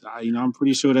ban us. I'm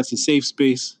pretty sure that's a safe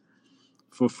space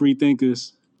for free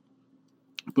thinkers.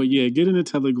 But yeah, get in the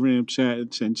Telegram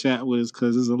chat and chat with us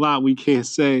because there's a lot we can't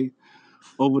say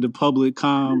over the public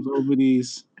comms, over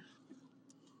these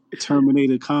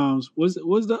Terminator comms. What's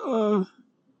the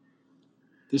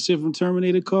shit from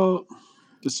Terminator called?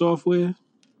 The software?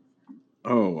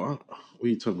 Oh, what are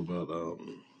you talking about?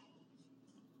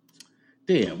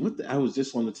 Damn, I was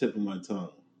just on the tip of my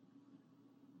tongue.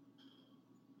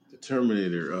 The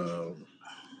Terminator.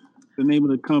 The name of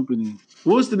the company.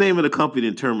 What's the name of the company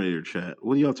in Terminator chat?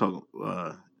 What are y'all talking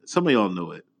about? Some of y'all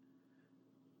know it.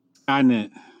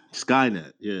 Skynet.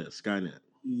 Yeah, Skynet.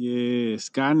 Yeah,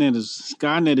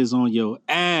 Skynet is on your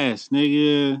ass,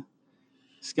 nigga.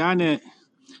 Skynet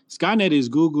is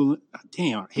Google.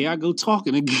 Damn, here I go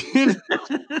talking again.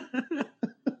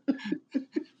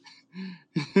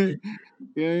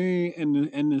 Yeah,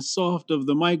 and the soft of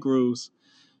the micros,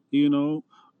 the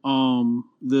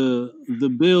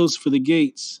bills for the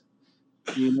gates,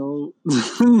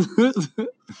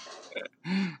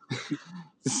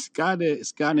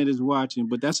 Skynet is watching,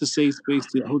 but that's a safe space.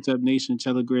 The Hotep Nation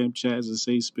Telegram chat is a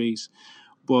safe space.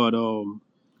 But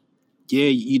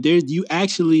you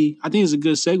actually, I think it's a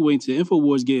good segue into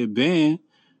InfoWars getting banned,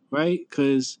 right?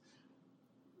 Because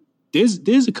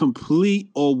there's a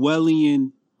complete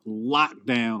Orwellian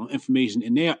lockdown on information,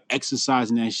 and they are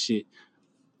exercising that shit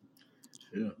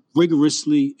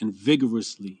rigorously and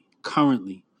vigorously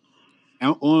currently.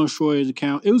 On Schroeder's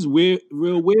account, it was real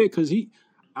weird because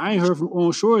I ain't heard from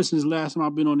On Shore since last time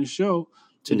I've been on the show.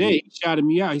 Today, he shouted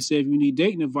me out. He said, if you need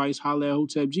dating advice, holla at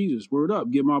Hotep Jesus. Word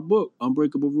up, get my book,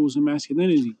 Unbreakable Rules of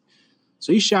Masculinity.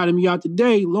 So he shouted me out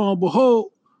today. Lo and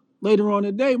behold, later on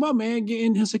today, my man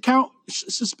getting his account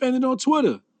suspended on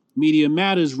Twitter. Media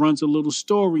Matters runs a little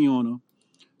story on him,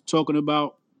 talking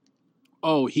about,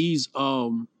 he's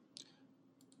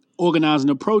organizing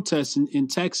a protest in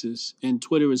Texas, and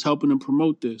Twitter is helping him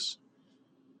promote this.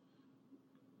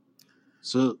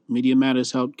 So Media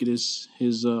Matters helped get his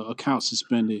account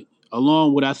suspended,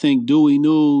 along with, I think, Dewey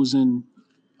News and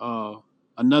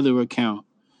another account.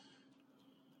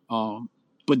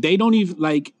 But they don't even,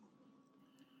 like,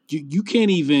 you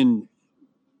can't even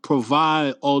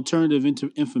provide alternative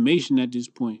information at this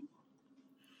point.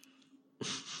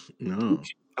 No.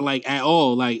 Like, at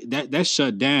all. Like, that's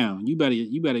shut down. You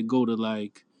better go to,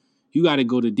 like, you got to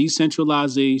go to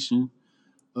decentralization,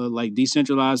 like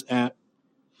decentralized app,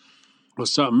 or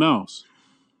something else.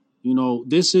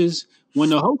 This is when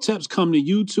the Hoteps come to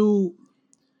YouTube,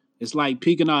 it's like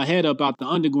peeking our head up out the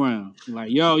underground.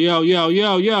 Like, yo.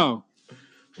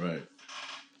 Right.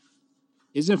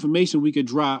 It's information we could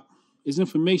drop. It's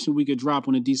information we could drop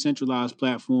on the decentralized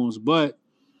platforms, but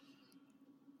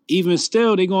even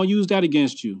still, they're going to use that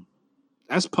against you.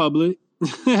 That's public.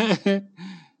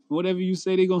 Whatever you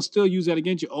say, they're going to still use that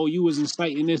against you. Oh, you was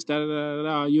inciting this,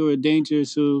 da-da-da-da-da. You're a danger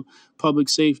to public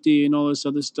safety and all this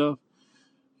other stuff.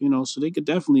 So they could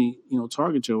definitely,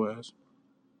 target your ass.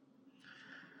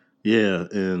 Yeah,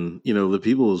 and, the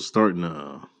people starting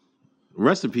to...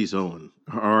 Rest in peace, Owen.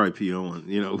 R.I.P. Owen.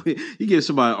 You give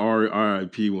somebody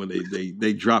R.I.P. when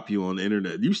they drop you on the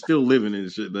internet. You still living in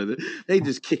shit. They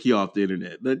just kick you off the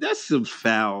internet. That's some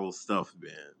foul stuff,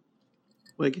 man.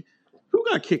 Like, who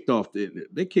got kicked off the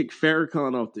internet? They kicked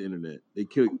Farrakhan off the internet. They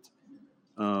kicked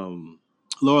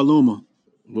Laura Loomer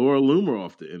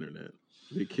off the internet.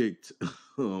 They kicked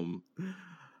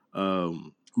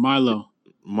Milo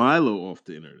off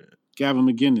the internet. Gavin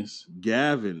McInnes.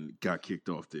 Gavin got kicked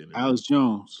off the internet.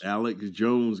 Alex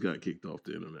Jones got kicked off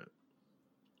the internet.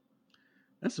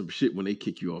 That's some shit when they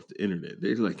kick you off the internet.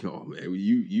 They're like, oh man,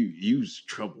 you's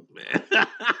trouble, man.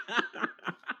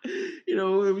 You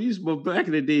know, back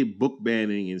in the day, book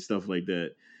banning and stuff like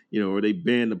that, you know, or they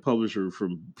banned the publisher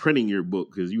from printing your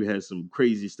book because you had some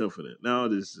crazy stuff in it. Now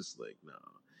it's just like, no.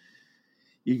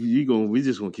 We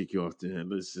just gonna kick you off the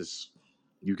internet. Let's just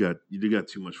you got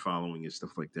too much following and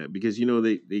stuff like that. Because you know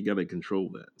they gotta control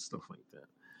that and stuff like that.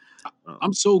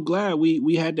 I'm so glad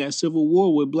we had that civil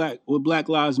war with Black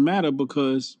Lives Matter,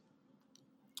 because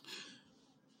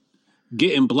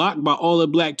getting blocked by all the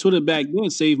black Twitter back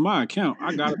then saved my account.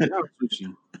 I gotta be honest with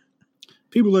you.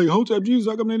 People like, Hotep Jesus,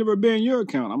 how come they never banned your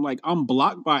account? I'm like, I'm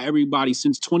blocked by everybody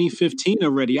since 2015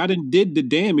 already. I done did the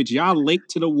damage. Y'all late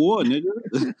to the war, nigga.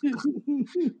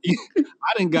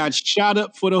 I done got shot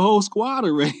up for the whole squad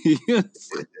already.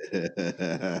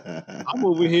 I'm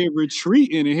over here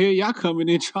retreating, and here y'all coming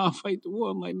in trying to fight the war.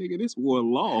 I'm like, nigga, this war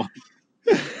long.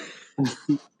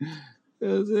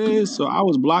 So I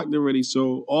was blocked already.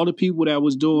 So all the people that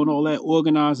was doing all that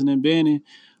organizing and banning,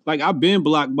 like, I've been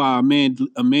blocked by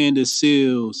Amanda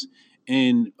Seals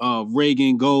and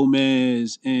Reagan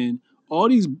Gomez and all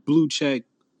these blue check,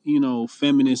 you know,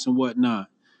 feminists and whatnot.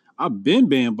 I've been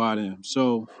banned by them.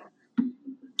 So,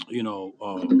 you know,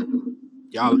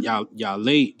 y'all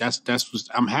late. That's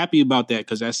I'm happy about that,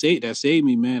 because that saved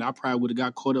me, man. I probably would have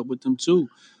got caught up with them too.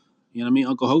 You know what I mean?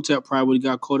 Uncle Hotep probably would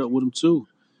have got caught up with them too.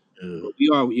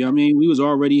 You know what I mean? We was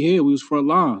already here. We was front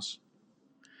lines.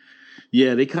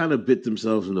 Yeah, they kind of bit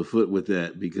themselves in the foot with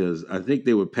that, because I think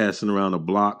they were passing around a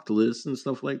blocked list and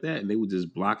stuff like that, and they were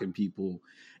just blocking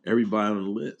everybody on the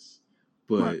list.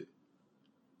 But right.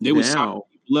 They were signing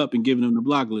people up and giving them the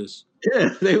block list.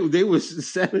 Yeah, they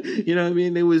was, you know what I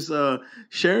mean? They was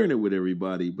sharing it with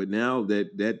everybody. But now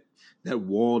that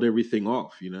walled everything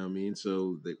off, you know what I mean?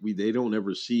 So that they don't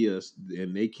ever see us,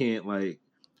 and they can't like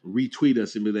retweet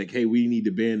us and be like, hey, we need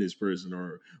to ban this person,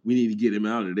 or we need to get him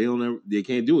out of there. They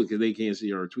can't do it because they can't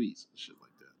see our tweets and shit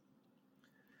like that.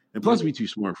 And plus, we too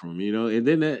smart for them, you know. And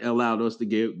then that allowed us to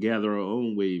gather our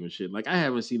own wave and shit. Like, I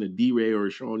haven't seen a D-Ray or a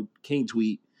Sean King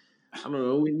tweet, I don't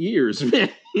know, in years,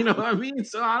 man. You know what I mean?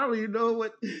 So I don't even know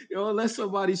what, you know, unless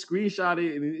somebody screenshot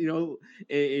it and, you know,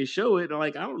 and show it.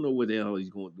 Like, I don't know what the hell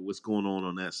what's going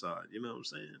on that side. You know what I'm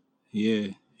saying?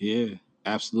 Yeah,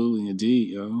 absolutely, indeed,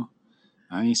 yo.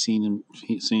 I ain't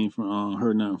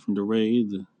heard nothing from DeRay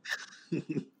either.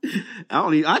 I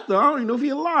don't even know if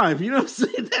he's alive. You know what I'm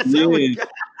saying? That's how it got.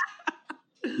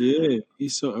 Yeah,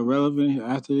 he's so irrelevant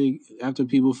after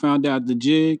people found out the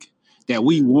jig that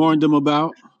we warned them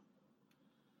about.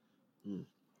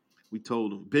 We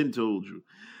told him. Ben told you.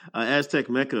 Aztec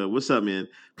Mecca, what's up, man?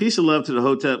 Peace and love to the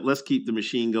Hotep. Let's keep the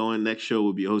machine going. Next show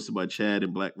will be hosted by Chad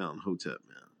and Black Mountain Hotep,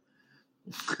 man.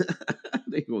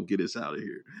 They gonna get us out of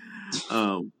here.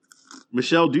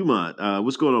 Michelle Dumont,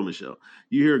 what's going on, Michelle?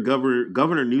 You hear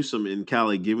Governor Newsom in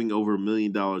Cali giving over $1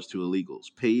 million to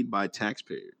illegals paid by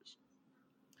taxpayers.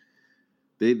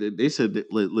 They said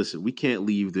that, listen, we can't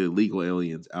leave the illegal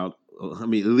aliens out. I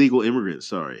mean, illegal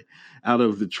immigrants, out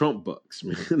of the Trump bucks,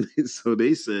 man. So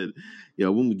they said, yeah,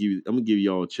 I'm gonna give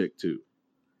y'all a check too.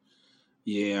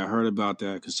 Yeah, I heard about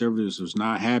that. Conservatives was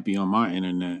not happy on my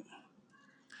internet.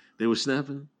 They were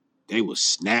snapping? They was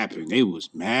snapping. They was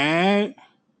mad.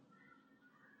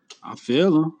 I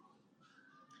feel them.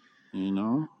 You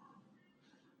know?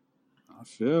 I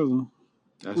feel them.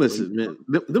 Listen, man,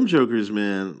 them jokers,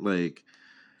 man, like,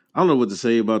 I don't know what to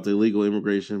say about the illegal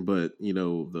immigration, but, you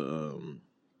know,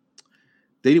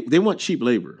 they want cheap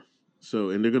labor. So,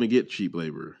 and they're going to get cheap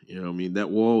labor. You know what I mean? That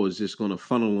wall is just going to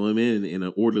funnel them in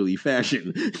an orderly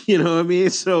fashion. You know what I mean?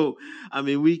 So, I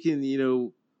mean, we can, you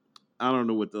know, I don't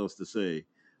know what else to say.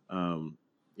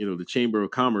 You know, the Chamber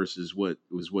of Commerce was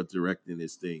what directing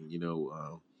this thing. You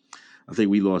know, I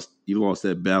think you lost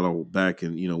that battle back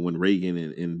in, you know, when Reagan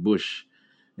and Bush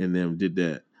and them did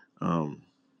that. I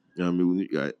mean,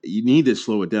 you need to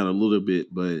slow it down a little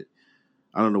bit, but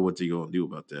I don't know what they're going to do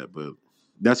about that. But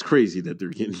that's crazy that they're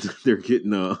getting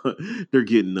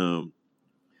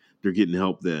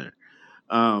help there.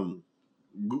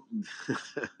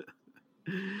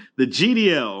 The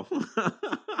GDL,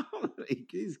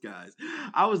 these guys.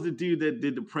 I was the dude that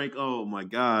did the prank. Oh my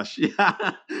gosh,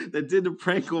 yeah, that did the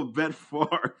prank on Brett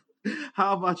Favre.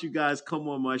 How about you guys come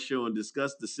on my show and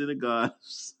discuss the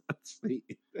synagogues?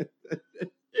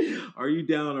 Are you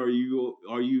down? Or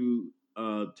are you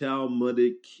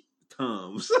Talmudic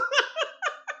Toms?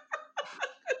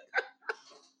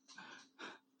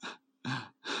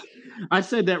 I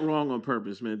said that wrong on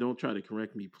purpose, man. Don't try to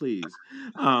correct me, please.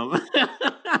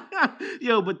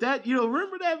 Yo, but that,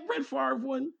 remember that Brett Favre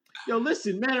one? Yo,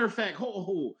 listen, matter of fact,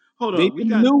 hold They on.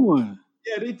 did a new one.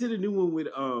 Yeah, they did a new one with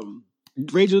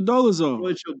Rachel Dolezal.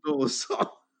 Rachel Dolezal.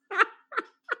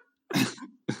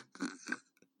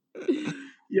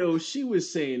 Yo, she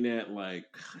was saying that like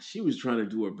she was trying to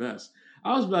do her best.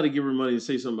 I was about to give her money and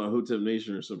say something about Hotep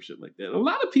Nation or some shit like that. A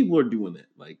lot of people are doing that,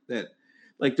 like that.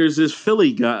 Like there's this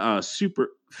Philly guy,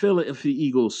 Philadelphia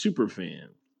Eagles super fan,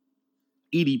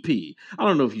 EDP. I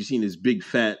don't know if you've seen this big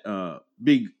fat,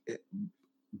 big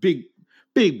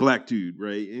black dude,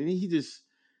 right? And he just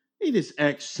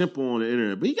acts simple on the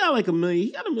internet. But he got like a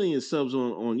million subs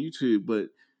on YouTube, but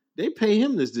they pay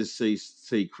him to just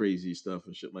say crazy stuff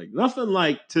and shit, like nothing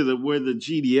like where the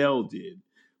GDL did,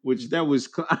 which that was.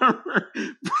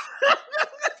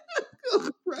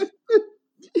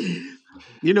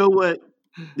 You know what?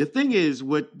 The thing is,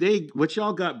 what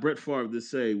y'all got Brett Favre to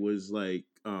say was like,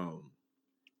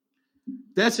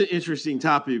 that's an interesting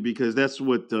topic because that's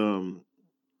what about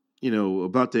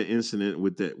the incident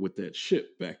with that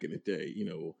ship back in the day.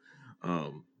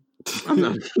 I'm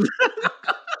not.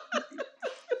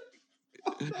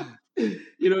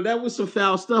 That was some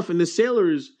foul stuff, and the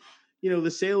sailors, they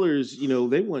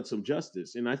want some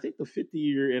justice, and I think the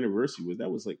 50-year anniversary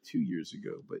was like 2 years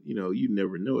ago, but you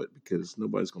never know it because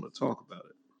nobody's going to talk about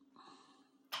it.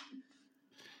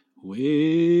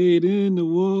 Wade in the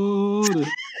water.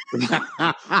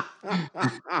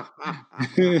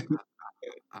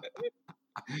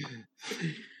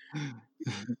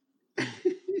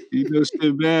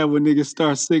 Shit bad when niggas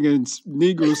start singing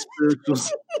Negro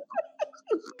spirituals.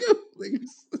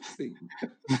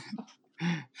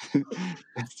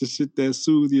 That's the shit that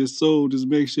soothes your soul, just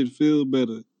makes shit feel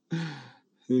better.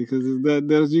 Because it's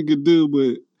not else you can do,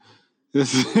 but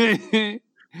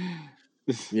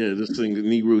yeah, just sing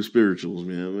Negro spirituals,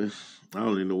 man. I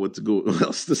don't even know what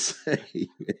else to say.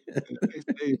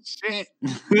 Shit.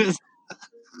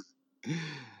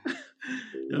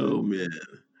 Oh man.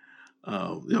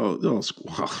 Y'all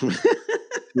squall, man.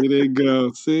 Here they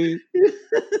go. See?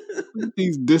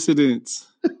 These dissidents.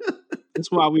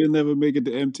 That's why we'll never make it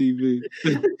to MTV.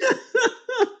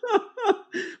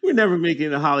 We're never making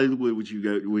it to Hollywood with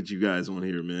you guys on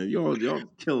here, man. Y'all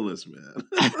killing us, man.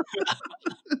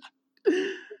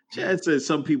 Chad said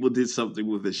some people did something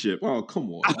with the ship. Oh,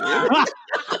 come on, man.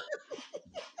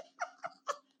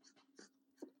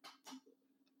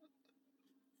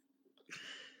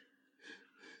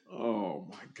 Oh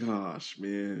my gosh,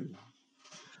 man.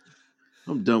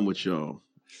 I'm done with y'all.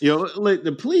 Like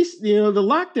the police, the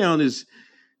lockdown is,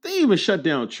 they even shut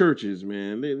down churches,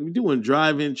 man. They're doing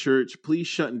drive-in church, police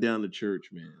shutting down the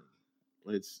church, man.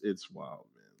 It's wild,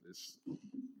 man.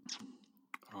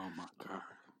 Oh my God.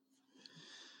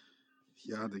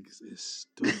 Y'all niggas is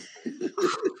stupid.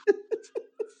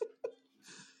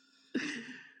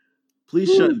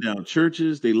 Police shutting down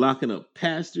churches, they locking up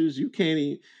pastors. You can't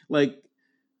even, like,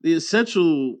 the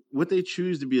essential, what they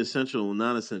choose to be essential and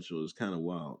non-essential is kind of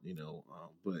wild,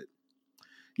 but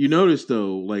you notice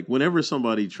though, like whenever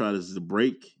somebody tries to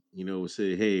break,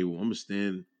 say, hey, I'm gonna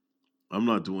stand, I'm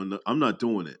not doing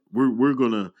it. We're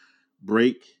gonna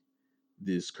break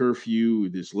this curfew,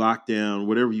 this lockdown,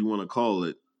 whatever you want to call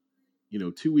it.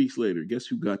 2 weeks later, guess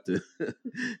who got the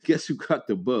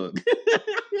bug?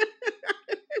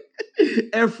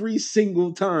 Every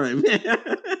single time.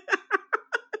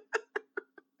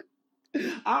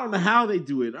 I don't know how they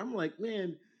do it. I'm like,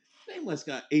 man, they must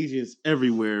got agents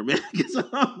everywhere, man. Because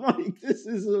I'm like, this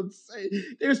is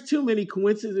insane. There's too many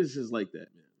coincidences like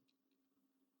that, man.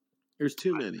 There's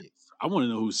too many. I want to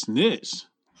know who snitched.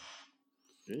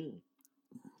 Yeah.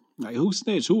 Like, who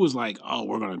snitched? Who was like, oh,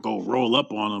 we're going to go roll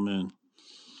up on them?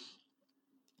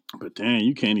 But damn,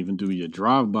 you can't even do your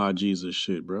drive-by Jesus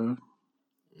shit, bro.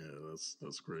 Yeah,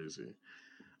 that's crazy.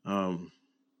 Our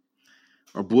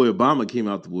boy Obama came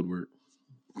out the woodwork.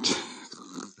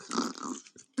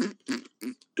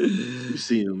 You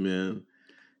see him, man.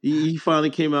 He finally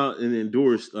came out and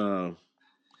endorsed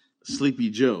Sleepy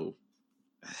Joe.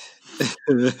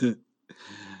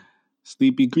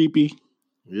 Sleepy creepy.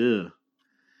 Yeah.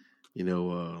 I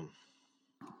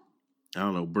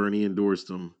don't know, Bernie endorsed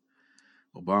him.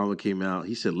 Obama came out.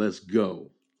 He said, let's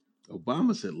go.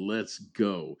 Obama said, let's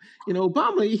go.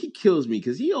 Obama, he kills me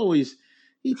because he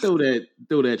throw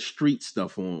that street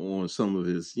stuff on some of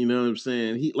his, you know what I'm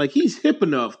saying? He's hip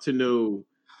enough to know,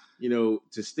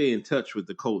 to stay in touch with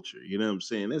the culture. You know what I'm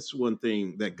saying? That's one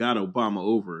thing that got Obama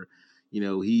over.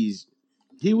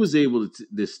 he was able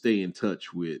to stay in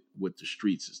touch with what the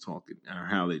streets is talking or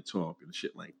how they talk and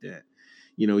shit like that.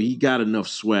 He got enough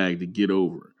swag to get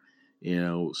over.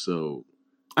 So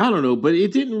I don't know, but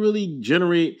it didn't really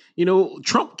generate.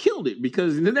 Trump killed it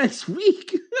because in the next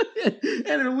week,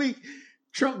 end of the week,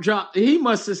 Trump dropped. He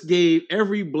must have gave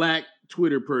every black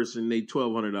Twitter person they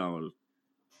 $1,200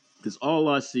 because all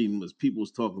I seen was people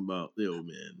was talking about,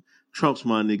 man, Trump's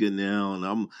my nigga now,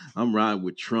 and I'm riding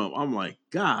with Trump. I'm like,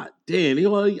 God damn,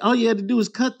 all you had to do is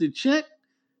cut the check.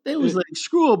 They was like,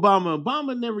 screw Obama.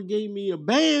 Obama never gave me a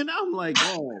band. I'm like,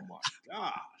 oh my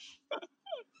gosh,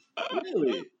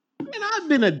 really? And I've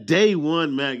been a day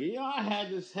one MAGA. I had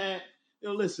this hat.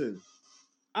 Listen,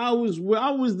 I was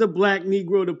the black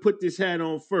Negro to put this hat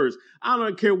on first. I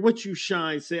don't care what you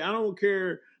shine say. I don't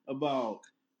care about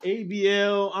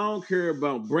ABL. I don't care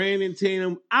about Brandon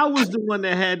Tatum. I was the one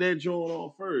that had that joint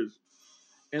on first.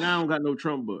 And I don't got no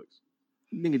Trump bucks.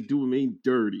 Nigga doing me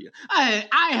dirty. I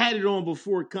had it on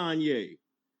before Kanye.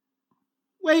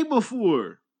 Way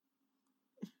before.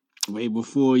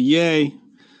 Yay.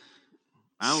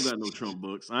 I don't got no Trump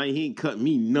bucks. He ain't cut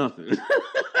me nothing.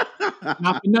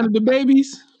 Not for none of the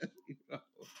babies?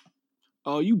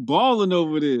 Oh, you balling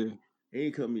over there. He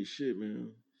ain't cut me shit,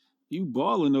 man. You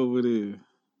balling over there.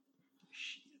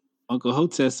 Uncle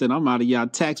Hotep said, I'm out of y'all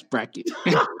tax bracket.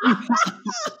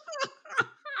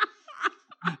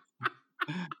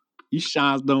 You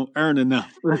shines don't earn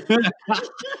enough. Look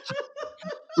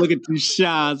at these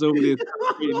shines over there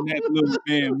getting that little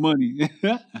man money.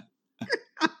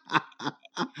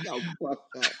 Yo, fuck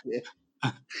up, man.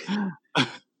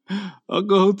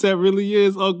 Uncle Hotep really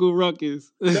is Uncle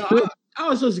Ruckus. No, I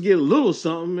was supposed to get a little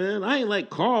something, man. I ain't like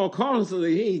Carl. Carl said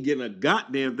he ain't getting a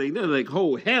goddamn thing. They're like,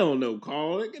 oh, hell no,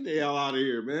 Carl. Get the hell out of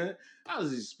here, man. I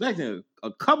was expecting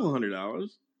a couple $100.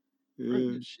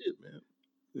 Yeah. Shit, man.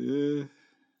 Yeah.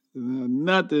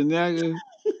 Nothing, nigga.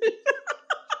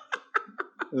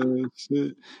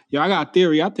 Shit. Yo, I got a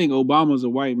theory. I think Obama's a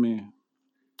white man.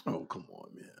 Oh, come on,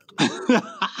 man.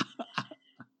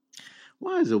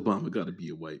 Why has Obama got to be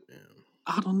a white man?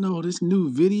 I don't know. This new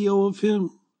video of him,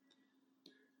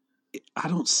 I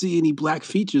don't see any black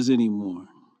features anymore.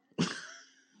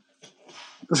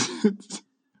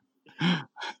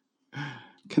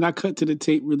 Can I cut to the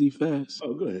tape really fast?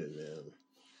 Oh, go ahead, man.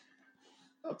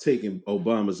 I'm taking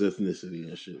Obama's ethnicity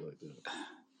and shit like that.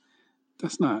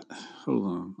 That's not. Hold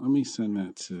on. Let me send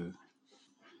that to.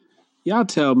 Y'all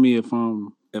tell me if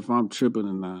I'm tripping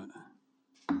or not.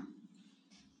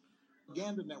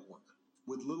 Propaganda network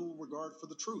with little regard for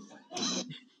the truth.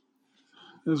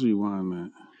 Let's rewind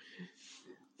that.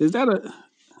 Is that a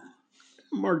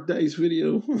Mark Dice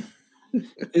video?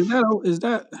 Is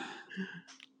that?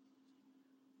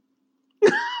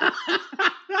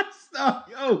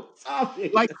 Stop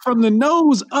it. Like from the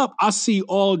nose up, I see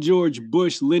all George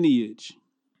Bush lineage.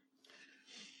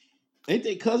 Ain't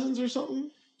they cousins or something?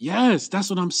 Yes, that's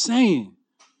what I'm saying.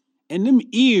 And them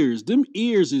ears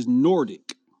is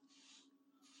Nordic.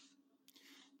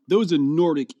 Those are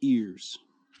Nordic ears.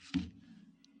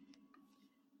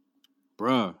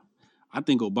 Bruh, I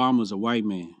think Obama's a white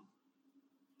man.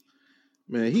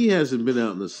 Man, he hasn't been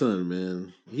out in the sun,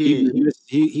 man.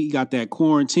 He got that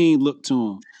quarantine look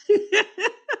to him.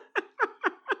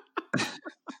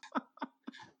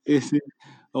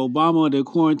 Obama under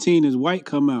quarantine, his white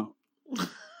come out.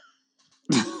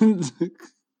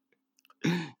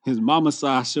 His mama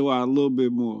side show out a little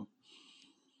bit more.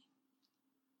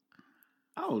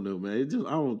 I don't know, man.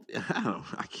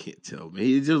 I can't tell, man.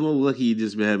 He just look like he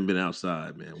just haven't been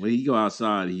outside, man. When he go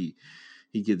outside, he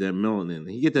get that melanin.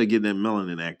 He get that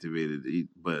melanin activated.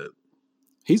 But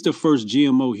he's the first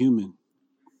GMO human.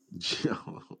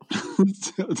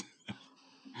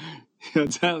 I'm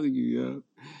telling you, yo.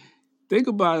 Think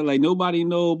about it. Like nobody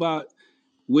know about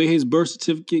where his birth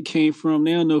certificate came from.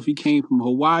 They don't know if he came from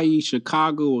Hawaii,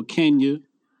 Chicago, or Kenya.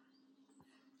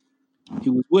 He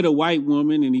was with a white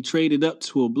woman and he traded up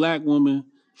to a black woman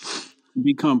to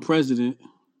become president.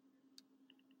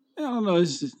 I don't know.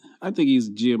 I think he's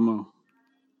a GMO.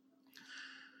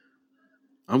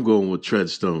 I'm going with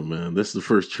Treadstone, man. That's the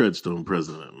first Treadstone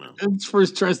president, man. That's the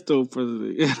first Treadstone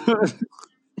president.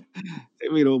 They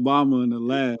made Obama in the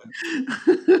lab.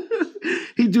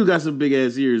 He do got some big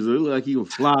ass ears. It look like he can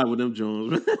fly with them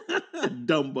Jones.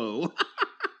 Dumbo.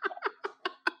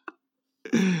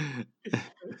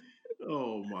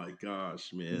 Oh my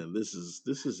gosh, man. This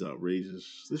is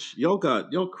outrageous. Y'all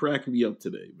cracking me up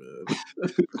today, man.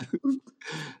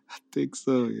 I think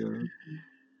so, yeah.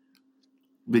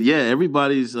 But yeah,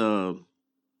 everybody's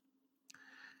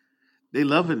They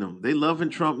loving him. They loving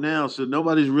Trump now. So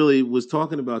nobody's really was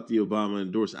talking about the Obama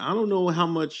endorsement. I don't know how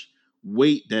much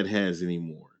weight that has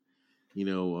anymore.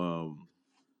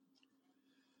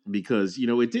 Because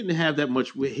it didn't have that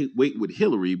much weight with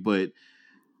Hillary, but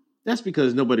that's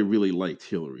because nobody really liked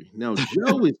Hillary. Now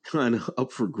Joe is kind of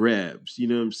up for grabs. You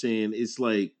know what I'm saying? It's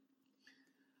like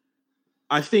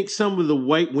I think some of the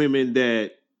white women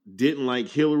that didn't like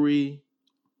Hillary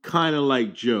kind of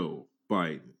like Joe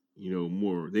Biden.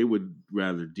 More. They would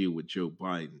rather deal with Joe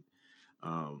Biden.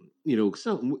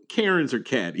 Some Karens are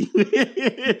catty.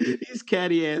 These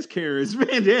catty ass Karens,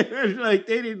 man. They're like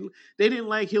they didn't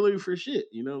like Hillary for shit.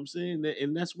 You know what I'm saying?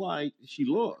 And that's why she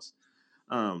lost.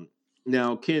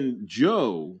 Now, can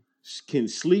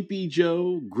Sleepy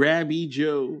Joe, Grabby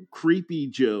Joe, Creepy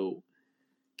Joe,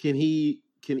 can he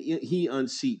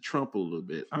unseat Trump a little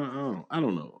bit? I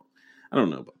don't know. I don't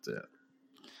know about that.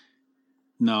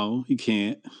 No, he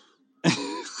can't.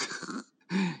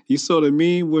 You saw the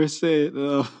meme where it said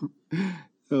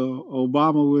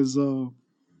Obama was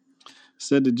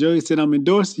said to Joe, he said, "I'm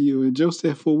endorsing you," and Joe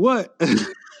said, "For what?"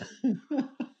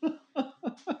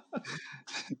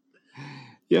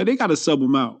 Yeah, they got to sub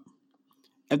him out.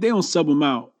 If they don't sub him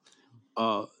out,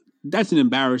 that's an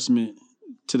embarrassment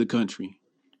to the country.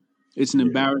 It's an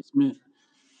embarrassment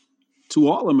to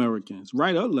all Americans,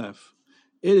 right or left.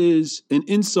 It is an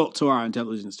insult to our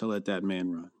intelligence to let that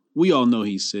man run. We all know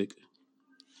he's sick.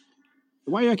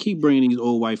 Why y'all keep bringing these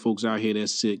old white folks out here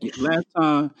that's sick? Last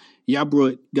time, y'all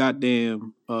brought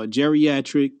goddamn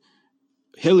geriatric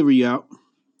Hillary out.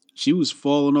 She was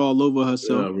falling all over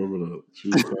herself. Yeah, I remember that. She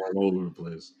was falling all over the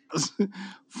place.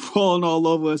 Falling all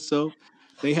over herself.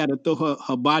 They had to throw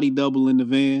her body double in the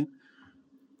van.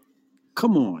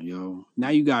 Come on, yo. Now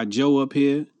you got Joe up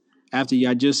here after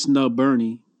y'all just snubbed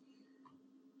Bernie.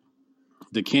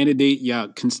 The candidate y'all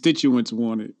constituents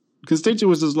wanted.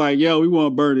 Constituents is like, yo, we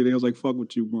want Bernie. They was like, fuck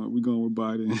what you want. We going with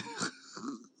Biden.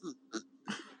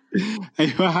 Hey,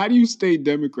 how do you stay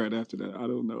Democrat after that? I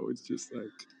don't know. It's just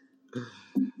like,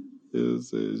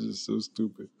 it's just so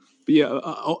stupid. But yeah,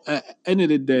 at the end of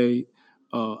the day,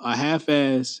 a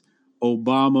half-ass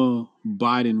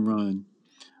Obama-Biden run,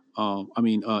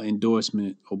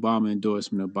 endorsement, Obama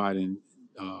endorsement of Biden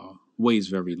weighs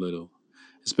very little,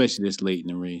 especially this late in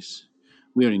the race.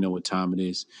 We already know what time it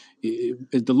is.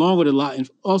 The longer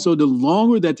the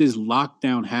longer that this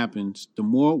lockdown happens, the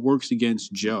more it works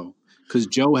against Joe, because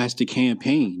Joe has to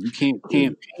campaign. You can't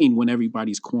campaign when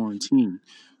everybody's quarantined.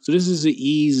 So this is an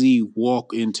easy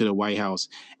walk into the White House.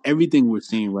 Everything we're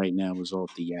seeing right now is all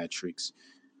theatrics.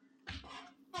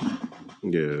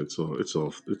 Yeah, it's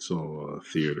all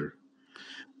theater.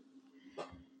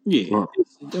 Yeah,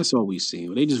 that's all we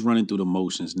see. They just running through the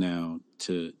motions now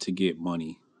to get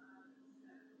money.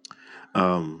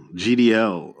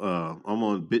 GDL, I'm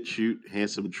on BitChute,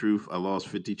 Handsome Truth. I lost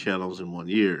 50 channels in 1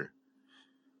 year.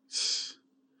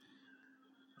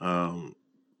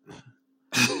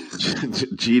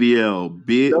 GDL,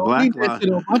 Black Lives.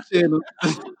 On my channel.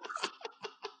 I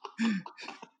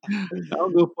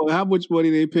don't go for how much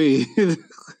money they pay.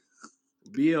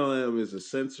 BLM is a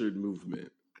censored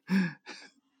movement.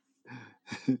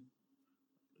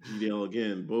 GDL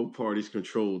again, both parties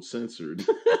controlled, censored.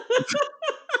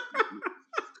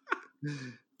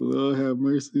 Lord have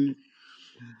mercy.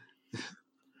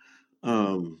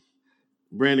 Brandon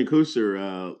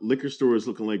Cooser, liquor stores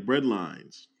looking like bread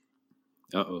lines.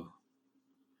 Uh-oh.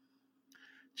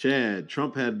 Chad,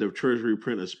 Trump had the Treasury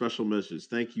print a special message.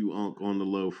 Thank you, Unc, on the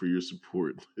low for your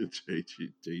support.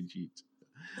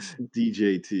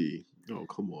 DJT. Oh,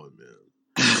 come on,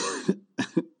 man.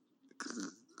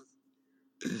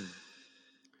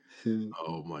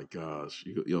 Oh my gosh,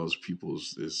 y'all's people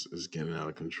is getting out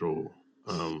of control.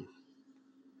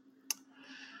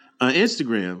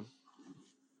 Instagram,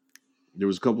 there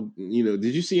was a couple. Did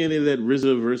you see any of that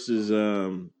RZA versus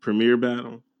Premier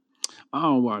battle? I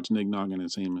don't watch Nick Nog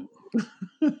Entertainment.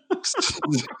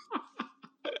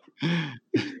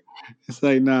 It's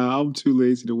like, nah, I'm too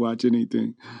lazy to watch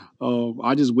anything.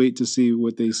 I just wait to see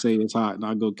what they say is hot, and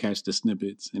I'll go catch the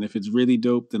snippets. And if it's really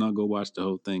dope, then I'll go watch the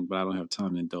whole thing. But I don't have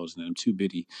time to indulge in it. I'm too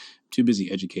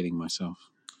busy educating myself.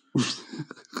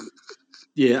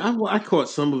 Yeah, I caught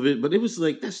some of it, but it was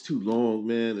like, that's too long,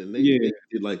 man. And they did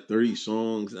like 30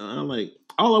 songs. And I'm like,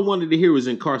 all I wanted to hear was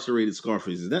Incarcerated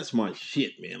Scarface. That's my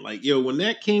shit, man. Like, yo, when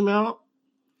that came out,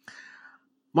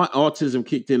 my autism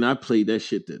kicked in. I played that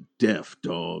shit to death,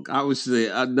 dog. I would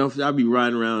say, I'd be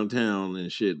riding around town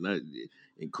and shit. And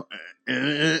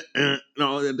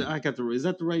no, I got is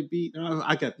that the right beat? No,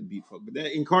 I got the beat, fuck. But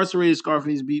that Incarcerated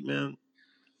Scarface beat, man.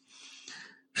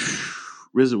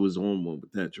 RZA was on one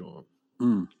with that, John.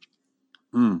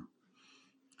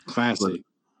 Classic.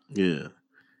 But, yeah.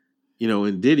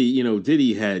 And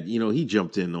Diddy had, he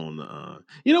jumped in on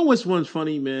the what's one's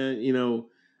funny, man?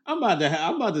 I'm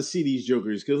about to see these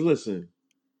jokers because listen,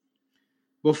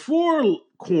 before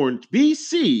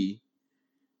BC,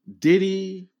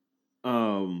 Diddy,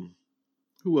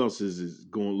 who else is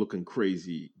looking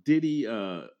crazy? Diddy,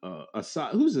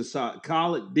 Assad, who's Assad?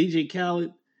 Khaled, DJ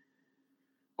Khaled.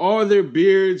 All their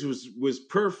beards was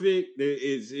perfect.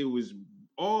 It was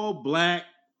all black.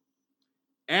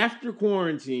 After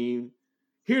quarantine,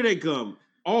 here they come.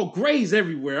 All grays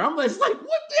everywhere. I'm like, what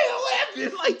the hell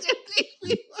happened?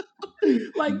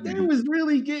 Like they was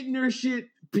really getting their shit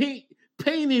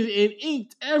painted and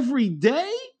inked every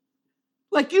day.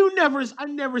 Like I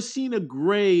never seen a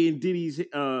gray in Diddy's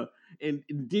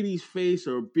face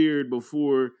or beard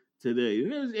before today.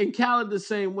 And Khaled the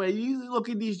same way. You look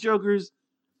at these jokers,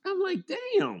 I'm like,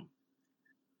 damn.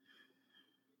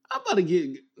 I'm about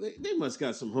to they must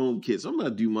got some home kits. I'm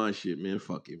about to do my shit, man.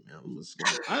 Fuck it, man.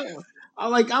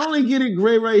 I only get it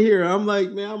gray right here. I'm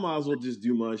like, man, I might as well just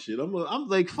do my shit. I'm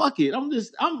like, fuck it. I'm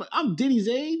Diddy's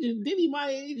age and Diddy my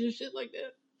age and shit like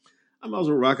that. I might as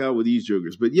well rock out with these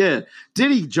jokers. But yeah,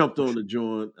 Diddy jumped on the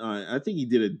joint. I think he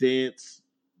did a dance.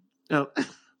 Now,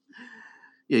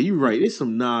 yeah, you're right. It's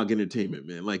some Nog entertainment,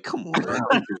 man. Like, come on,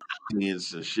 man.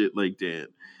 Dance and shit like that.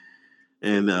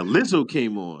 And Lizzo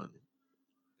came on.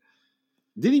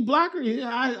 Did he block her? Yeah,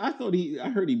 I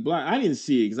heard he blocked. I didn't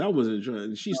see it because I wasn't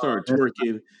trying. She started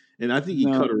twerking, and I think he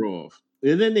cut her off.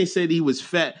 And then they said he was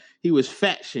fat. He was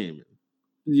fat shaming.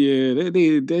 Yeah,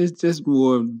 that's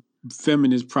more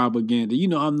feminist propaganda.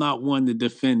 I'm not one to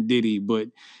defend Diddy, but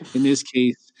in this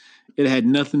case, it had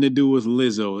nothing to do with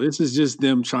Lizzo. This is just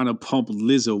them trying to pump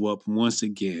Lizzo up once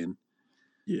again.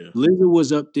 Yeah, Lizzo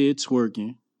was up there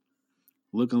twerking,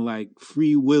 looking like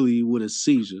Free Willy with a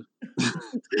seizure.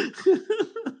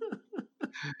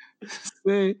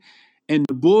 And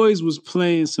the boys was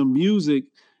playing some music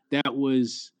that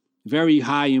was very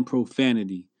high in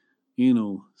profanity.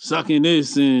 Sucking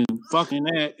this and fucking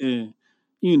that and,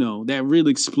 that real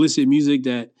explicit music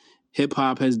that hip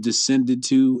hop has descended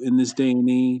to in this day and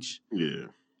age. Yeah.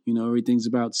 Everything's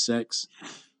about sex.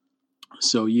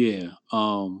 So yeah,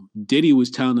 Diddy was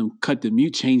telling them cut the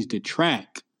mute, change the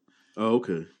track. Oh,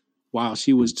 okay. While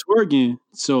she was twerking,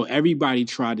 so everybody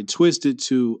tried to twist it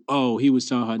to, he was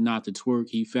telling her not to twerk.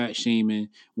 He fat shaming.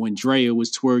 When Drea was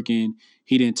twerking,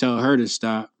 he didn't tell her to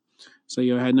stop. So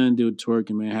it had nothing to do with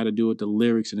twerking, man. It had to do with the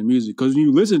lyrics and the music. Because when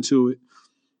you listen to it,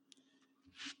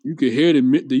 you could hear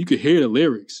the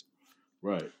lyrics.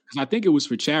 Right. Because I think it was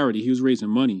for charity. He was raising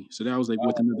money. So that was like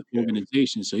with another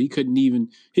organization. So he could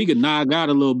knock out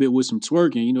a little bit with some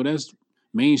twerking. That's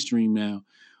mainstream now.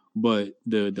 But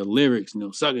the lyrics,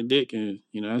 sucking dick, and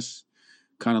that's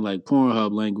kind of like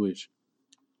Pornhub language.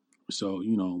 So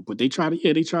but they try to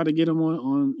get him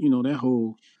on that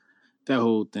whole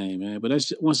thing, man. But that's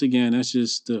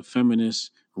just the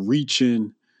feminists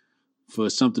reaching for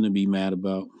something to be mad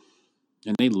about,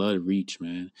 and they love to reach,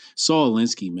 man. Saul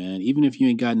Alinsky, man. Even if you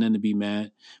ain't got nothing to be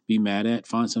mad at,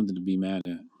 find something to be mad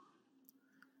at.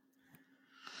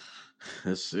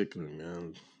 That's sickening,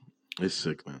 man. It's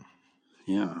sickening.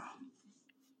 Yeah.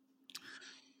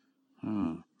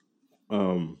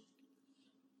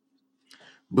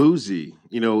 Boozy,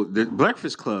 the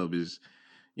Breakfast Club is,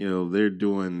 they're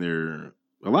doing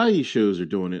a lot of these shows are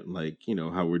doing it like,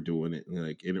 how we're doing it,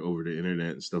 like over the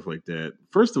internet and stuff like that.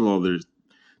 First of all, their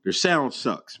sound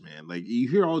sucks, man. Like you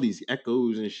hear all these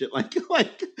echoes and shit. Like, can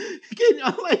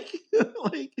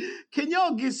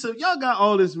y'all get some? Y'all got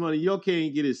all this money, y'all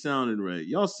can't get it sounding right.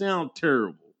 Y'all sound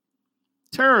terrible.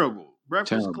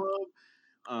 Breakfast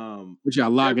Club. What y'all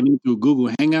logging in through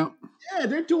Google Hangout? Yeah,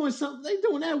 they're doing something. They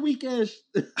doing that weak ass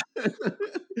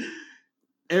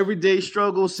Everyday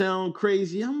Struggle sound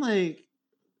crazy. I'm like,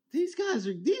 these are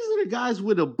the guys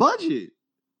with a budget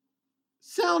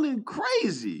sounding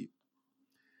crazy.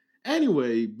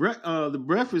 Anyway, the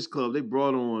Breakfast Club, they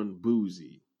brought on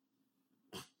Boozy.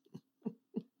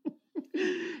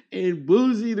 And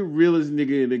Boozy, the realest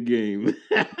nigga in the game.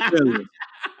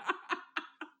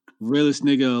 Realest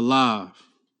nigga alive.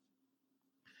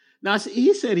 Now,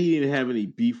 he said he didn't have any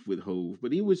beef with Hove,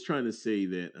 but he was trying to say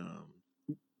that,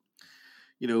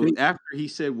 after he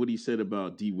said what he said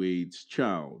about D-Wade's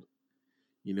child,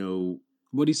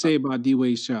 What'd he say about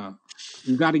D-Wade's child?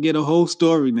 You got to get a whole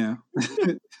story now.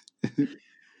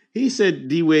 He said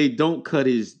D-Wade don't cut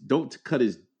his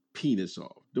penis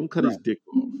off. Don't cut his dick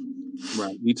off.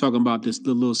 Right. We talking about the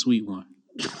little sweet one.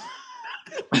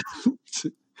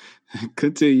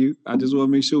 Continue. I just want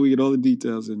to make sure we get all the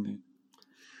details in there.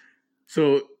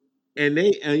 So And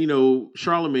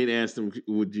Charlemagne asked him,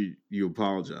 "Would you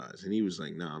apologize?" And he was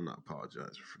like, "No, I'm not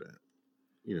apologizing for that."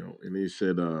 And he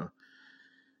said,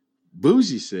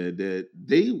 Boosie said that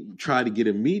they tried to get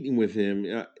a meeting with him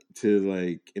and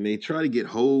they tried to get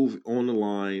Hove on the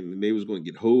line, and they was going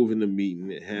to get Hove in the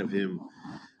meeting and have him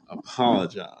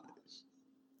apologize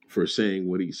for saying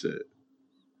what he said.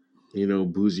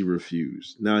 Boosie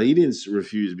refused. Now, he didn't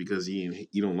refuse because he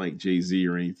don't like Jay-Z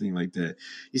or anything like that.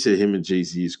 He said him and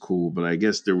Jay-Z is cool, but I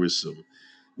guess there was some,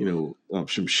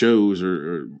 some shows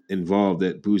or involved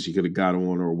that Boosie could have got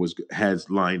on or has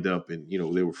lined up, and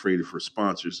they were afraid for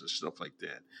sponsors and stuff like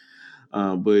that.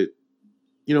 But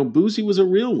Boosie was a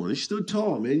real one. He stood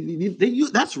tall, man.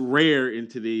 That's rare in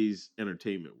today's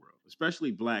entertainment world,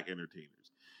 especially black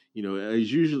entertainers.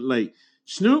 As usually like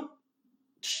Snoop.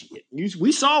 Shit,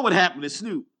 we saw what happened to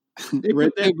Snoop. They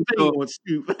put that thing on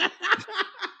Snoop.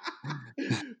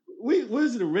 What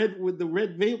is it? Red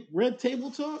Table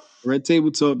Talk? Red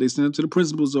Table Talk. They sent him to the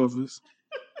principal's office.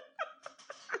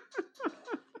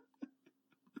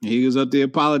 He was up there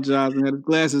apologizing, had his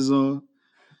glasses on,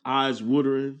 eyes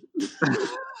watering,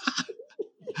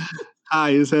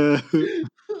 high as hell.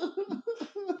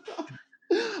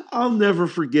 I'll never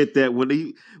forget that when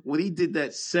he did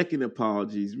that second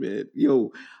apologies, man.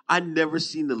 I never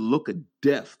seen the look of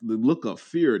death, the look of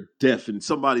fear of death in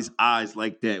somebody's eyes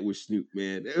like that with Snoop,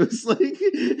 man. It was like,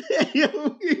 he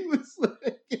was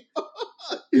like,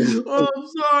 oh, I'm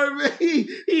sorry, man. He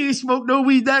ain't smoked no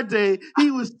weed that day. He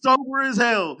was sober as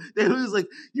hell. He was like,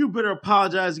 you better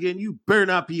apologize again. You better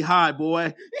not be high,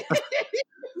 boy.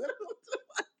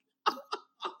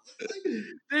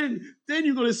 Then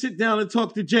you're gonna sit down and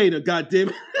talk to Jada, goddamn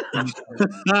it.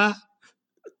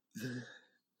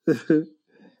 Send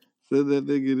that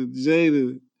nigga to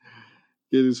Jada,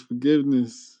 get his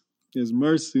forgiveness, his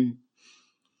mercy.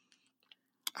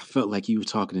 I felt like you were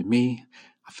talking to me.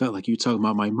 I felt like you were talking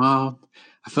about my mom.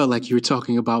 I felt like you were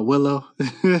talking about Willow.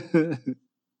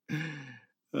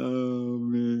 Oh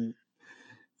man,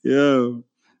 yo,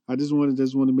 I just wanted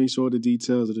to make sure the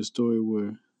details of the story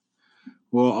were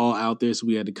all out there, so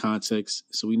we had the context,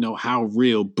 so we know how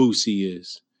real Boosie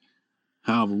is,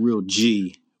 how real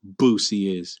G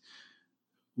Boosie is.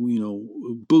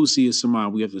 Boosie is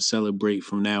somebody we have to celebrate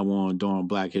from now on during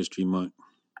Black History Month.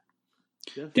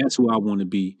 Definitely. That's who I want to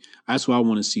be. That's who I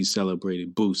want to see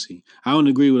celebrated, Boosie. I don't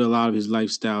agree with a lot of his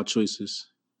lifestyle choices.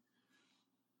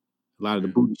 A lot of the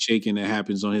booty shaking that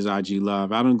happens on his IG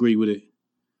Live. I don't agree with it.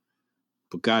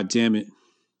 But God damn it,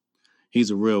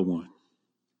 he's a real one.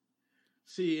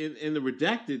 See, in the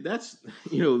Redacted, that's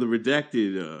the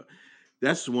Redacted.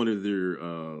 That's one of their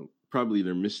probably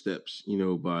their missteps.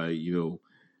 By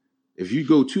if you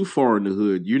go too far in the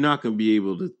hood, you're not going to be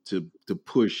able to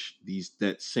push the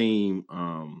same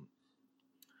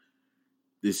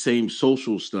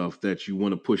social stuff that you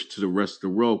want to push to the rest of the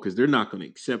world, because they're not going to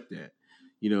accept that.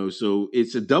 So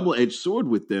it's a double-edged sword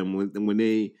with them when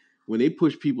they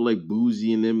push people like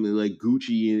Boosie and them like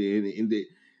Gucci and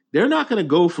they're not going to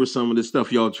go for some of the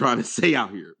stuff y'all trying to say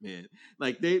out here, man.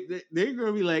 Like they're going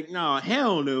to be like, no,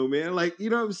 hell no, man. Like, you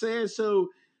know what I'm saying? So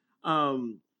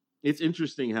it's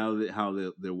interesting how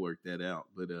they'll work that out.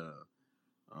 But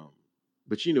Hove,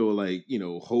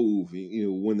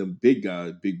 when the big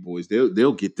boys,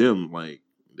 they'll get them, like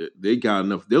they got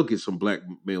enough. They'll get some black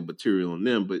male material on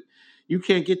them, but you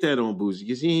can't get that on Boosie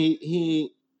because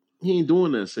he ain't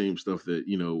doing that same stuff that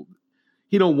he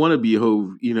don't want to be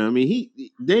Hove. I mean,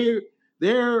 they're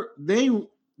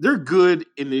good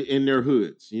in their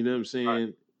hoods. You know what I'm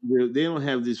saying? Right. They don't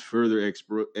have this further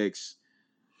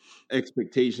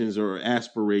expectations or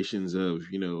aspirations of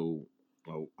I don't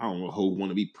know, Hove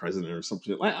want to be president or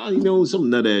something like some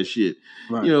nut ass shit.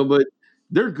 Right. But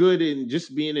they're good in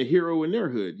just being a hero in their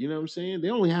hood. You know what I'm saying? They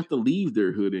don't have to leave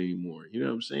their hood anymore. You know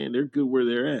what I'm saying? They're good where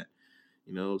they're at.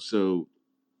 So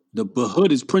the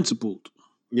hood is principled.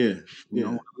 Yeah.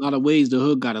 A lot of ways the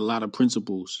hood got a lot of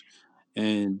principles.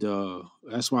 And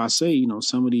that's why I say,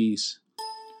 some of these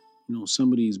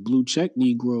blue check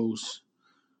Negroes,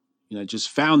 just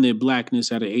found their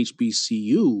blackness at a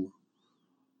HBCU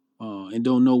and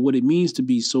don't know what it means to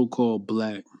be so-called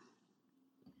black.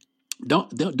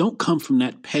 Don't come from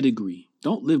that pedigree.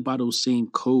 Don't live by those same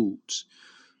codes,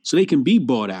 so they can be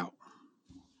bought out.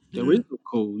 There is no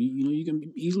code. You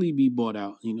can easily be bought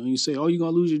out. You say, oh, you're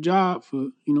going to lose your job for,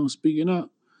 speaking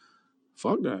up.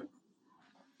 Fuck that.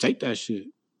 Take that shit.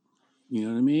 You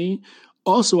know what I mean?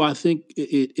 Also, I think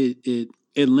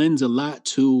it lends a lot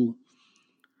to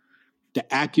the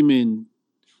acumen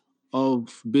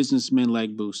of businessmen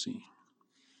like Boosie.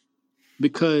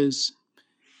 Because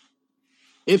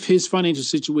if his financial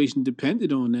situation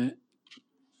depended on that,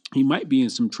 he might be in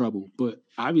some trouble. But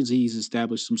obviously, he's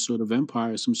established some sort of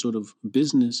empire, some sort of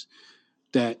business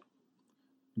that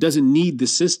doesn't need the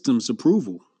system's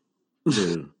approval.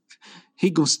 Yeah. He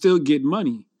gonna still get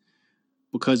money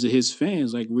because of his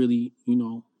fans, like really,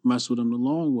 mess with him the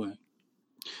long way.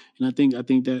 And I think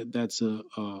that's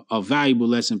a valuable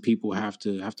lesson people have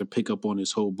to pick up on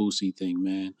this whole Boosie thing,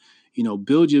 man.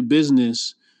 Build your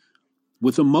business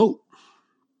with a moat.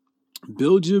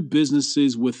 Build your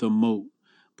businesses with a moat,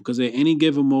 because at any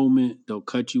given moment they'll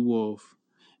cut you off,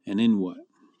 and then what?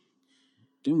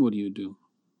 Then what do you do?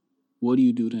 What do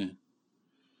you do then?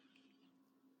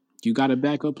 You got a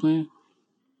backup plan?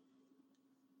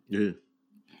 Yeah.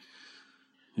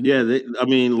 Yeah,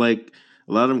 like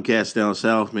a lot of them cats down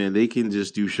south, man, they can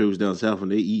just do shows down south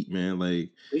and they eat, man. Like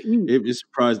it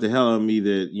surprised the hell out of me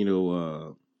that,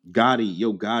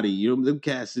 Gotti, them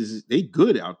cats they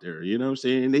good out there, you know what I'm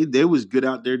saying? They was good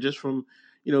out there just from,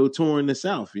 touring the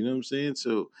South, you know what I'm saying?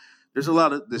 So there's a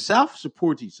lot of the South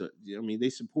supports each other. I mean, they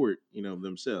support,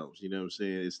 themselves, you know what I'm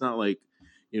saying? It's not like,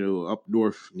 up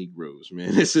north Negroes,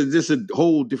 man. It's just a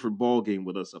whole different ball game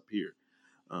with us up here.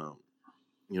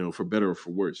 For better or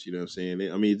for worse, you know what I'm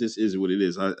saying? I mean, this is what it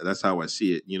is. That's how I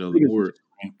see it. The more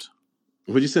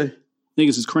what'd you say?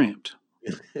 Niggas is cramped.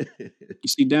 You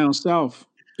see, down south,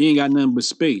 you ain't got nothing but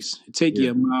space. It take you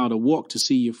a mile to walk to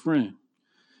see your friend.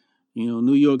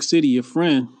 New York City, your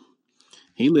friend,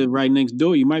 he live right next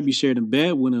door. You might be sharing a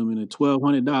bed with him in a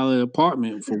 $1,200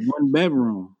 apartment for one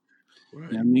bedroom.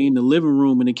 Right. I mean, the living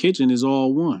room and the kitchen is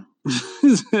all one.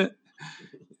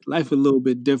 Life a little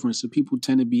bit different, so people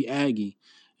tend to be aggy.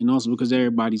 And also because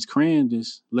everybody's crammed,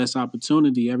 there's less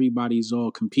opportunity. Everybody's all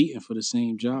competing for the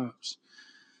same jobs.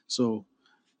 So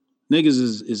niggas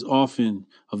is often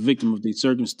a victim of their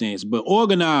circumstance. But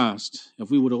organized, if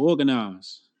we were to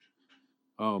organize,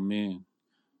 oh man,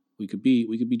 we could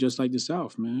be just like the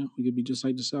South, man. We could be just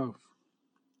like the South.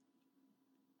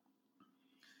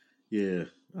 Yeah,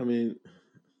 I mean,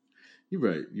 you're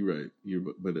right.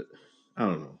 But I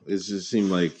don't know. It just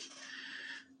seemed like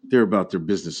they're about their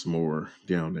business more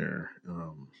down there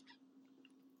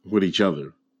with each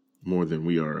other more than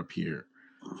we are up here.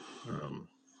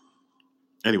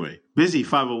 Anyway, Busy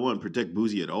 501, protect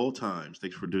Boosie at all times.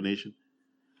 Thanks for donation.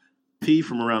 P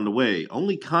from around the way.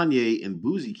 Only Kanye and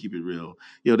Boosie keep it real.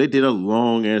 Yo, they did a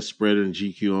long ass spread in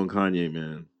GQ on Kanye,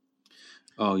 man.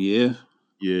 Oh yeah,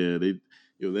 yeah. They,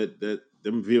 that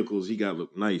them vehicles he got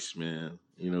look nice, man.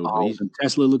 The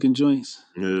Tesla looking joints.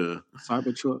 Yeah,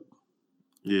 Cybertruck.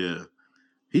 Yeah,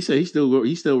 he said he's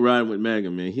still riding with MAGA,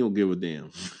 man. He don't give a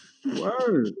damn.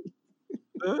 Word.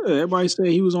 Everybody say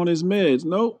he was on his meds.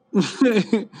 Nope.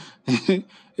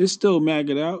 It's still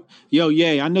MAGA'd out. Yo,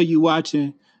 I know you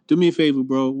watching. Do me a favor,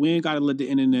 bro. We ain't got to let the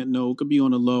internet know. It could be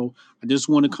on the low. I just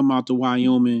want to come out to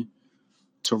Wyoming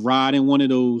to ride in one of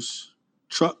those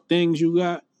truck things you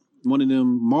got. One of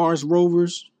them Mars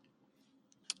rovers.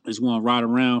 I just want to ride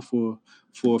around for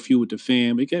a few with the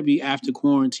fam. It can be after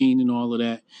quarantine and all of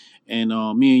that. And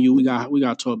me and you, we got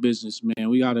to talk business, man.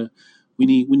 We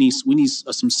need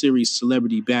some serious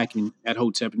celebrity backing at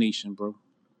Hotep Nation, bro.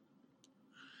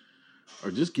 Or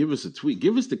just give us a tweet.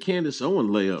 Give us the Candace Owen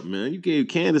layup, man. You gave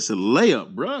Candace a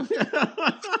layup, bro.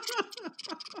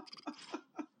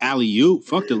 Alley-oop.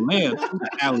 Fuck the layup.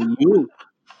 Alley-oop.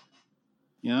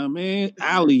 You know what I mean?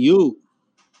 Alley-oop.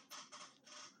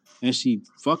 And she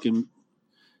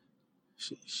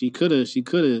could have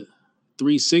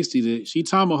 360'd it. She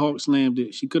tomahawk slammed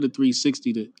it. She could have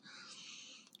 360'd it.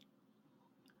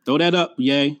 Throw that up,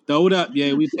 yay. Throw it up,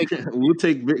 yay. We'll take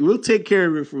care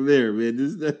of it from there, man.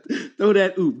 Throw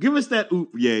that oop. Give us that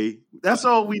oop, yay. That's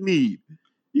all we need.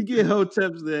 You get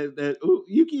Hoteps that oop.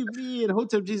 You give me and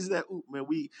Hotep Jesus that oop, man.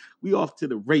 We off to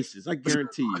the races. I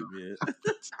guarantee you,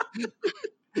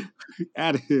 man.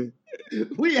 Out of here.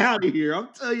 We out of here. I'm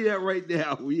telling you that right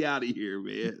now. We out of here,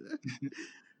 man.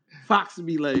 Fox would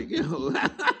be like, yo,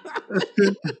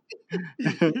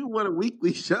 you want a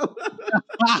weekly show?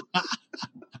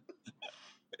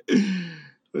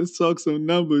 Let's talk some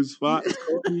numbers, Fox.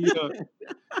 Call me up.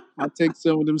 I'll take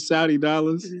some of them Saudi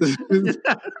dollars.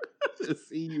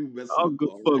 See you, mess I'll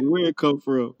go fuck where it come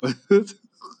from.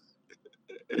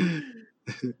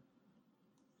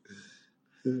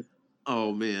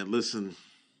 Oh man, listen.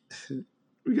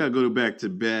 We gotta go back to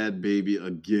Bad Baby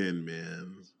again,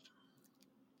 man.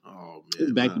 Oh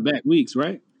man. Back to back weeks,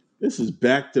 right? This is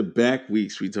back to back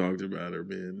weeks we talked about her,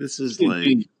 man. This is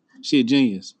she a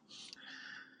genius.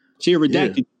 She a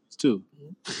redacted too.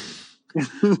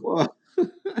 Well,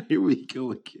 here we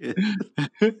go again.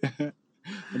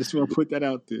 I just want to put that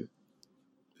out there.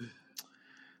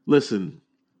 Listen,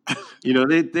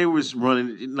 they was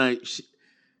running like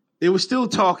they were still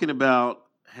talking about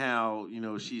how,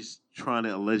 she's trying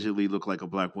to allegedly look like a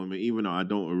black woman, even though I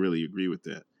don't really agree with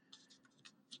that.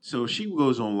 So she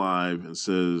goes on live and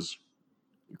says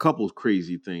a couple of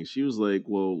crazy things. She was like,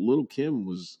 well, Lil' Kim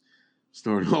was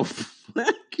starting off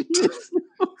black.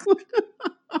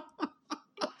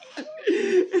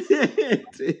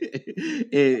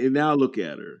 and now look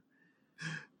at her.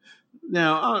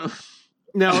 Now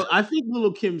I think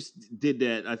Lil' Kim did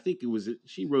that. I think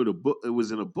she wrote a book. It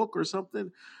was in a book or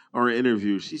something, or an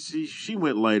interview. She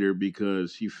went lighter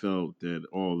because she felt that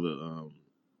all the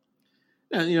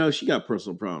she got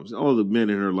personal problems. All the men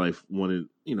in her life wanted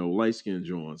light skinned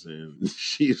Johns, and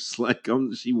she was like,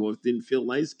 she didn't feel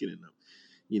light skinned enough.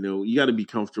 You got to be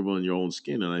comfortable in your own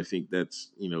skin, and I think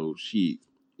that's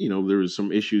there was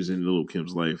some issues in Lil'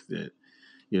 Kim's life that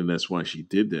that's why she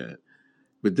did that.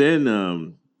 But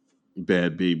then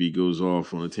Bad Baby goes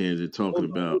off on a tangent talking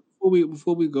about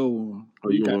before we go on.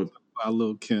 You got to talk about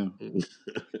Lil' Kim.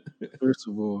 First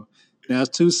of all, there's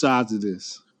two sides of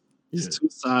this. There's two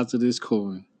sides of this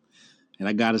coin, and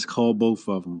I got to call both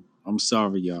of them. I'm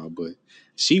sorry, y'all, but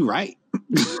she right.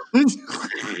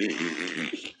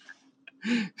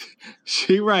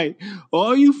 She right.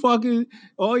 All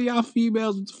y'all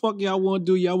females, what the fuck y'all want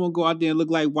to do? Y'all want to go out there and look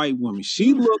like white women.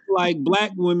 She look like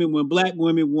black women when black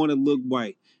women want to look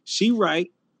white. She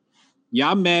right.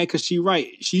 Y'all mad because she right.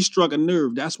 She struck a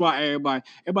nerve. That's why everybody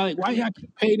like, why y'all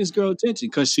keep paying this girl attention?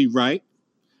 Because she right.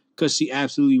 Because she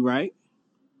absolutely right.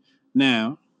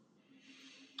 Now,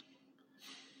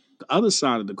 the other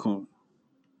side of the coin,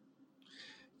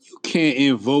 you can't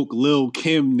invoke Lil'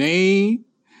 Kim name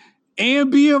and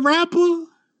be a rapper.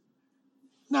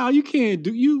 No, you can't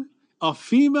do you a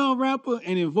female rapper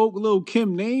and invoke Lil'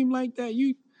 Kim name like that.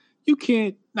 You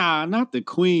can't. Nah, not the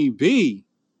Queen Bee.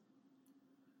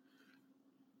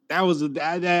 That was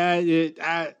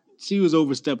she was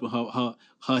overstepping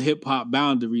her hip hop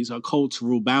boundaries, her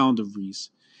cultural boundaries.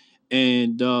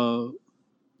 And because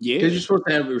you're supposed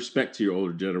to have respect to your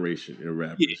older generation in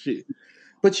rap. Yeah.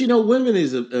 But women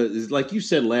is like you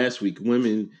said last week.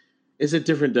 Women is a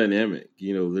different dynamic.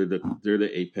 They're the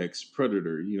apex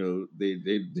predator.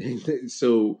 They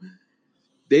so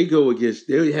they go against.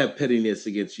 They have pettiness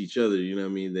against each other. You know what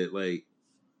I mean? That like,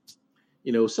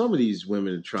 some of these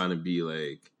women are trying to be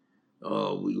like,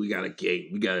 oh, we gotta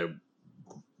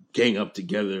gang up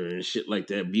together and shit like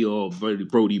that. Be all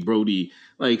Brody.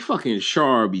 Like fucking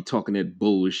Char be talking that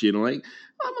bullshit. I'm like,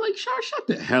 Char, shut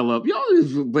the hell up.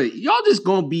 Y'all just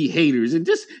gonna be haters and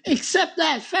just accept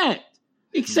that fact.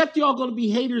 Accept y'all gonna be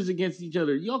haters against each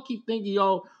other. Y'all keep thinking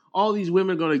all these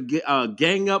women are gonna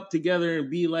gang up together and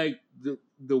be like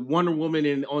the Wonder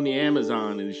Woman on the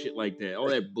Amazon and shit like that. All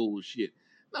that bullshit.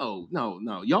 No.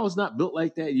 Y'all's not built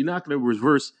like that. You're not gonna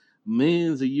reverse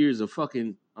millions of years of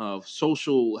fucking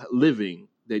social living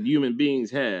that human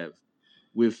beings have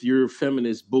with your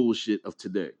feminist bullshit of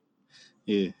today.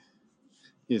 Yeah.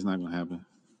 It's not gonna happen.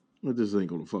 Well, this ain't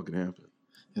gonna fucking happen.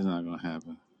 It's not gonna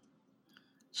happen.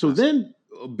 So then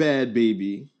Bad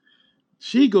Baby,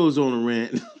 she goes on a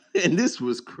rant, and this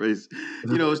was crazy.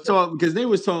 It's talking because they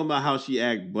was talking about how she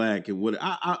act black and what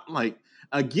I like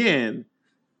again.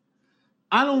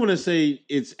 I don't want to say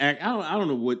it's act. I don't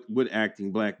know what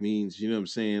acting black means. You know what I'm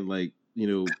saying? Like,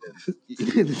 to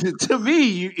me,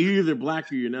 you're either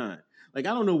black or you're not. Like,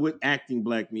 I don't know what acting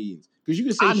black means. Because you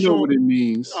can say I know what it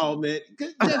means. Oh, man.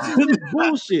 That's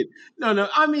bullshit. No.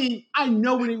 I mean, I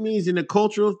know what it means in a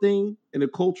cultural thing, in a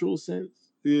cultural sense.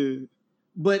 Yeah.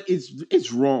 But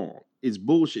it's wrong. It's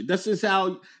bullshit. This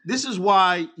is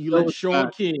why you let Sean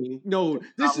King. No,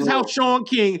 this is how Sean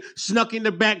King snuck in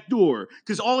the back door.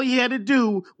 Because all he had to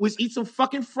do was eat some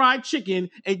fucking fried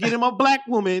chicken and get him a black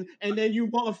woman, and then you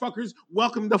motherfuckers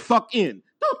welcome the fuck in.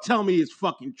 Don't tell me it's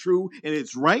fucking true and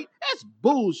it's right. That's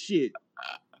bullshit.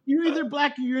 You're either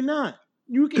black or you're not.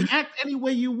 You can act any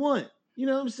way you want. You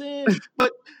know what I'm saying?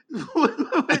 But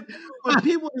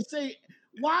people say,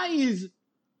 why is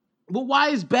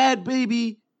Bad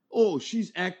Baby? Oh,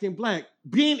 she's acting black.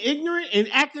 Being ignorant and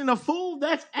acting a fool,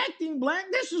 that's acting black.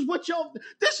 This is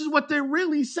what they're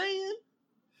really saying.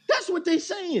 That's what they're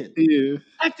saying. Yeah.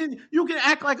 You can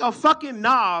act like a fucking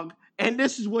nog, and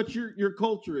this is what your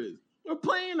culture is. We're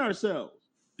playing ourselves.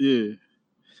 Yeah.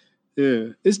 Yeah.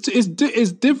 It's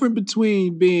different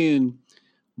between being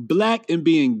black and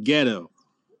being ghetto.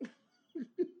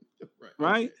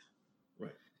 Right?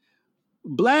 Right.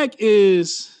 Black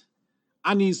is,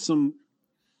 I need some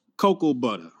cocoa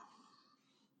butter.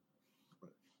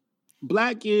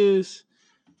 Black is,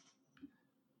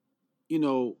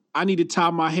 I need to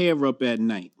tie my hair up at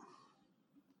night.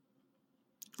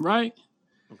 Right?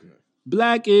 Okay.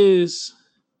 Black is,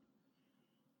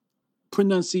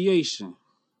 pronunciation.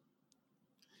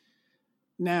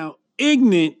 Now,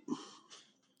 ignorant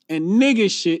and nigger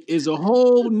shit is a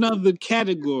whole nother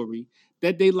category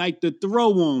that they like to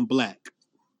throw on black.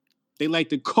 They like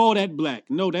to call that black.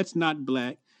 No, that's not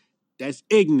black. That's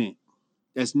ignorant.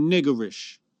 That's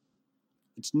niggerish.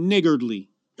 It's niggardly.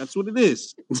 That's what it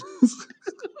is.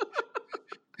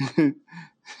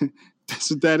 That's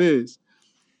what that is.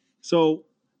 So,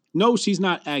 no, she's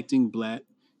not acting black.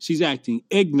 She's acting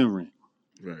ignorant.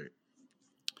 Right.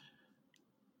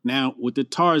 Now, with the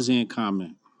Tarzan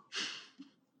comment.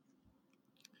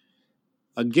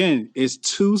 Again, it's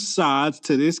two sides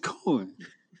to this coin.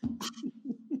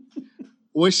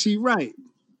 Was she right?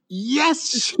 Yes,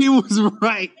 she was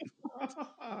right.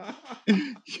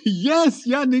 Yes,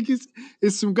 y'all niggas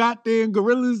is some goddamn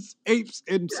gorillas, apes,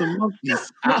 and some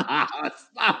monkeys.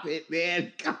 Stop it,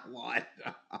 man. Come on.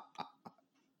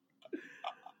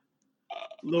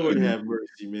 Lord have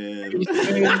mercy, man.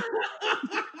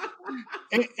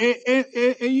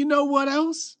 And you know what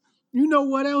else? You know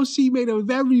what else? She made a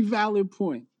very valid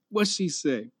point. What she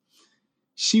said?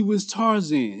 She was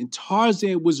Tarzan, and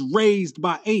Tarzan was raised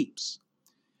by apes.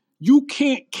 You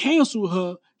can't cancel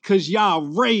her because y'all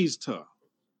raised her.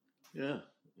 Yeah,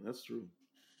 that's true.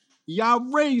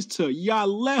 Y'all raised her. Y'all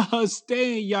let her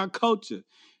stay in y'all culture.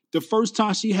 The first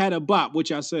time she had a bop,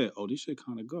 which I said, oh, this shit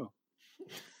kind of go.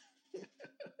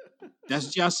 That's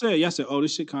what y'all said. Y'all said, oh,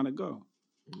 this shit kind of go.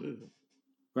 Yeah.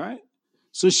 Right?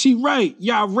 So she right.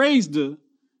 Y'all raised her.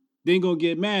 Then gonna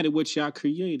get mad at what y'all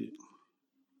created.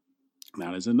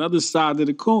 Now, there's another side of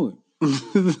the coin.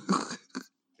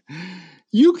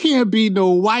 You can't be no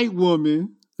white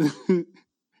woman.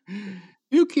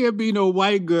 You can't be no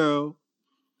white girl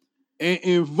and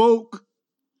invoke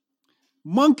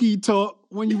monkey talk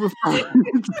when you refer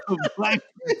to black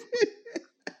people.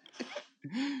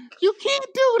 You can't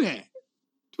do that.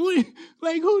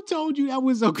 Like, who told you that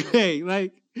was okay?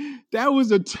 Like, that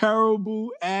was a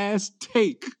terrible ass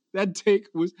take. That take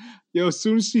was, yo, as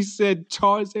soon as she said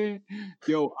Tarzan,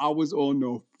 yo, I was on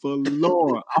the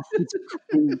floor. I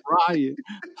was crying.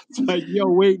 It's like, yo,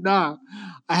 wait, nah.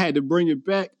 I had to bring it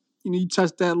back. You know, you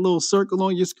touch that little circle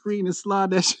on your screen and slide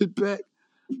that shit back.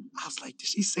 I was like, did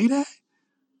she say that?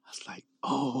 I was like,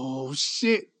 oh,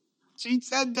 shit. She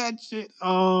said that shit.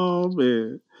 Oh,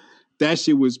 man. That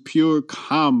shit was pure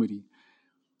comedy.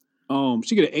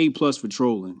 She get an A+ for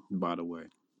trolling, by the way.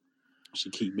 She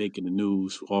keep making the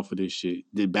news off of this shit.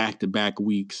 Did back-to-back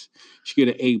weeks. She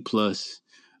get an A+.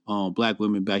 Black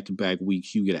women back-to-back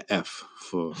weeks. You get an F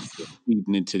for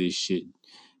feeding into this shit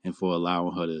and for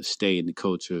allowing her to stay in the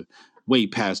culture way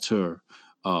past her,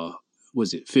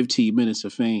 was it 15 minutes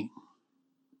of fame?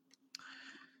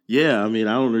 Yeah, I mean,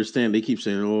 I don't understand. They keep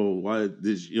saying, oh, why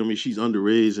this, I mean, she's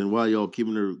underage and why y'all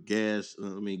giving her gas,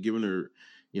 giving her,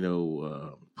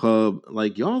 pub.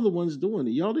 Like, y'all the ones doing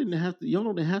it. Y'all don't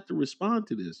have to respond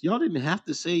to this. Y'all didn't have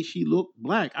to say she looked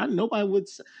black. Nobody would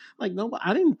say, nobody,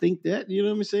 I didn't think that, you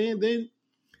know what I'm saying? Then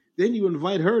you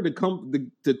invite her to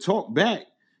come to talk back.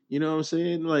 You know what I'm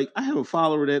saying? Like, I have a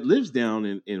follower that lives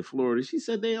down in Florida. She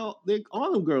said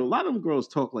all them girls, a lot of them girls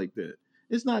talk like that.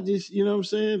 It's not just, you know what I'm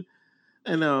saying?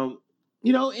 And,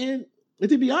 and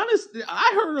to be honest,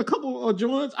 I heard a couple of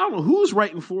joints. I don't know who's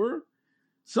writing for her.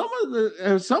 Some of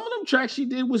them tracks she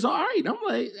did was all right. I'm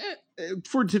like,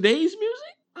 for today's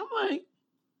music, I'm like,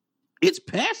 it's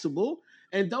passable.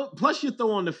 And plus you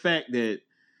throw on the fact that,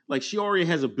 like, she already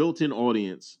has a built-in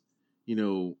audience,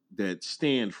 that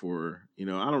stand for her.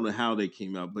 I don't know how they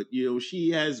came out, but,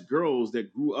 she has girls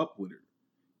that grew up with her.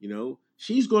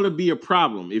 She's going to be a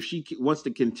problem if she wants to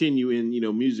continue in,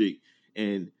 music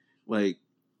and, like,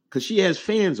 because she has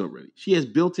fans already. She has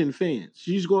built-in fans.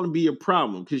 She's going to be a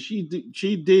problem because she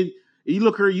did. You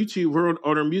look at her YouTube,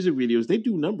 on her music videos, they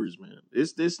do numbers, man.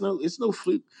 It's no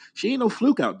fluke. She ain't no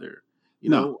fluke out there, you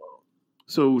know.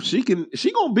 So she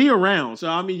gonna be around. So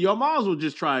I mean, you might as well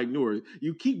just try to ignore it.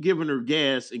 You keep giving her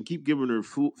gas and keep giving her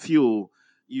fuel.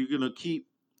 You're gonna keep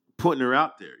putting her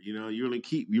out there. You're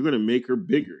gonna make her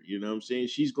bigger. You know what I'm saying?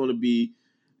 She's gonna be,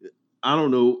 I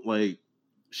don't know, like.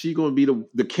 She's gonna be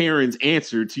the Karen's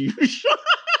answer to your show.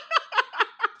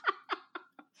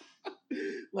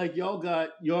 Like y'all got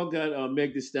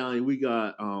Meg Thee Stallion. We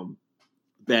got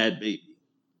Bad Baby.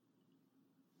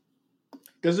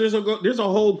 Because there's a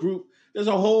whole group. There's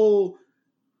a whole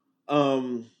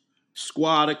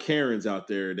squad of Karens out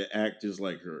there that act just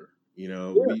like her.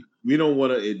 Yeah. We don't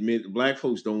want to admit. Black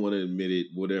folks don't want to admit it.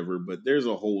 Whatever. But there's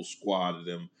a whole squad of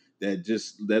them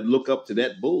that look up to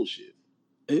that bullshit.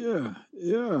 Yeah.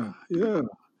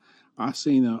 I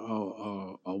seen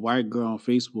a white girl on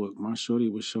Facebook. My shorty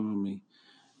was showing me.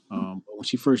 But when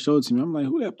she first showed it to me, I'm like,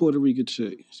 who that Puerto Rican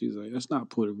chick? She's like, that's not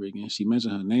Puerto Rican. She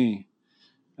mentioned her name.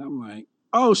 I'm like,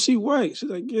 oh, she white. She's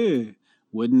like, yeah.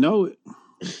 Wouldn't know it.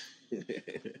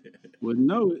 Wouldn't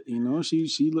know it. You know, she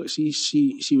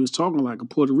was talking like a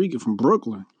Puerto Rican from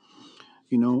Brooklyn.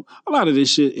 You know, a lot of this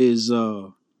shit is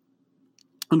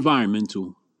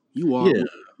environmental. You are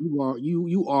where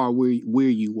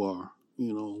you are.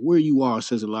 You know, where you are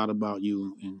says a lot about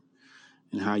you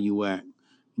and how you act.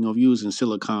 You know, if you was in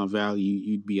Silicon Valley,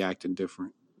 you'd be acting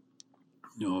different.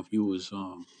 You know, if you was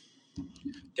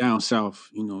down south,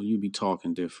 you know, you'd be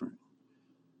talking different.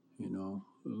 You know,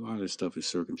 a lot of this stuff is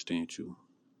circumstantial.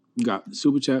 You got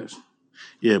super chats?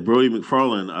 Yeah, Brody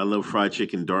McFarland, I love fried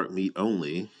chicken, dark meat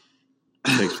only.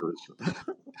 Thanks for this.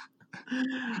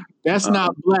 That's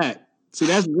not black. See,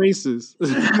 that's racist.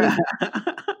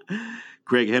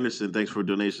 Greg Henderson, thanks for a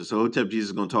donation. So Hotep Jesus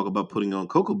is going to talk about putting on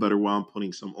cocoa butter while I'm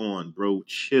putting some on. Bro,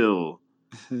 chill.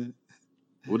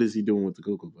 What is he doing with the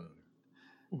cocoa butter?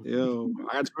 Yo,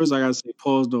 first I got to say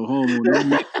pause no homo.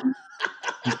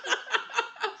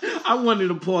 I wanted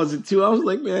to pause it too. I was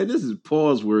like, man, this is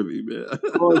pause worthy, man.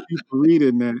 Pause you for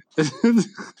reading that.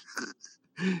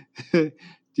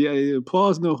 Yeah,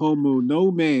 pause no homo.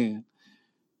 No man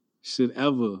should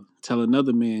ever tell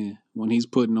another man when he's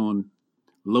putting on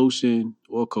lotion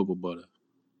or cocoa butter.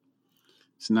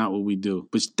 It's not what we do.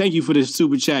 But thank you for this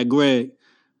super chat, Greg.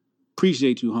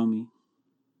 Appreciate you, homie.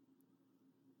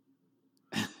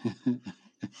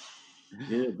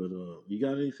 Yeah, but you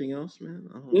got anything else, man?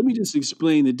 Let me just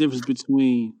explain the difference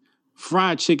between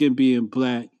fried chicken being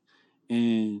black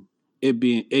and it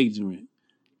being ignorant.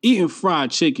 Eating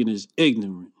fried chicken is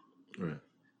ignorant. Right.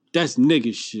 That's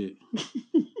nigga shit.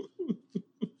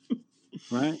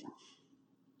 Right?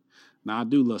 Now, I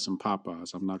do love some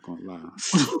Popeyes. I'm not going to lie.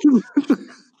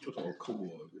 Oh, come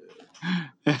on,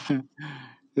 man. You know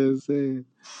what I'm saying?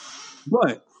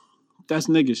 But that's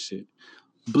nigga shit.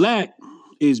 Black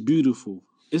is beautiful.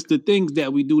 It's the things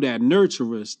that we do that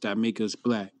nurture us that make us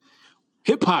black.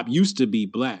 Hip-hop used to be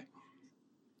black.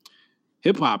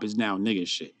 Hip-hop is now nigga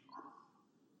shit.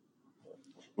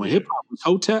 When hip-hop was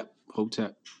Hotep.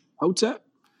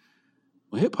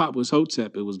 When hip-hop was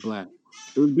Hotep, it was black.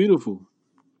 It was beautiful.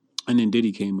 And then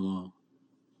Diddy came along.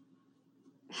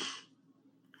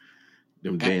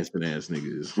 Them dancing ass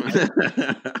niggas.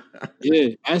 Yeah,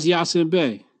 ask Yasin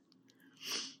Bey.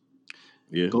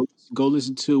 Yeah. Go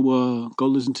listen to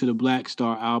the Black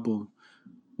Star album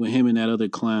with him and that other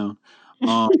clown.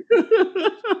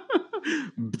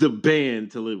 The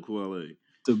band Talib Kweli.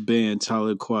 The band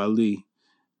Talib Kweli.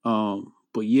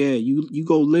 But yeah, you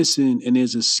go listen, and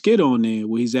there's a skit on there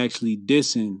where he's actually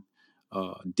dissing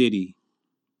Diddy.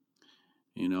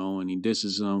 You know, and he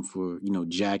disses him for, you know,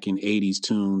 jacking 80s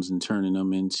tunes and turning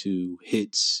them into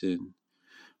hits and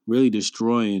really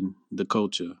destroying the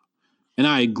culture. And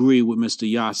I agree with Mr.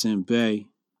 Yasin Bey,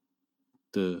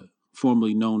 the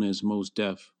formerly known as Mos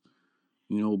Def.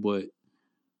 You know, but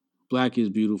black is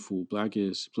beautiful. Black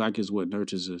is what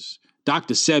nurtures us.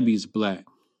 Dr. Sebi's black.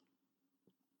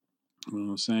 You know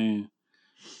what I'm saying?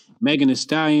 Megan Thee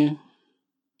Stallion,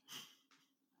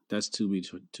 that's to be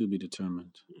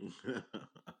determined.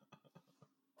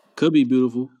 Could be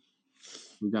beautiful.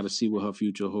 We got to see what her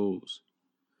future holds.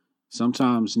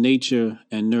 Sometimes nature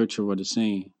and nurture are the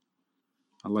same.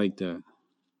 I like that.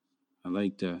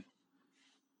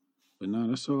 But no,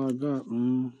 that's all I got,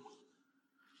 man.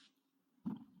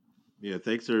 Yeah,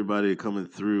 thanks everybody coming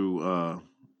through.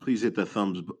 Please hit that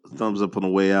thumbs up on the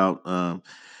way out. Want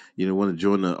to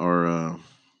join our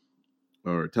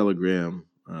Telegram?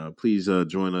 Please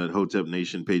join the Hotep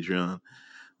Nation Patreon.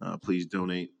 Please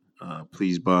donate.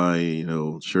 Please buy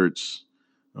shirts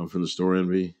from the store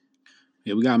Envy.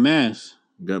 Yeah, we got masks.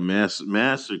 We got masks.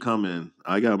 Masks are coming.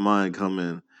 I got mine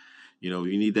coming. You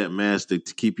need that mask to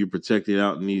keep you protected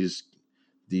out in these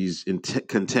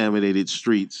contaminated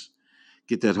streets.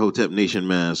 Get that Hotep Nation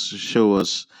mask. Show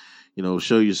us,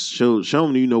 show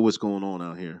them you know what's going on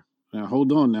out here. Now,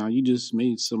 hold on now. You just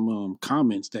made some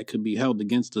comments that could be held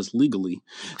against us legally.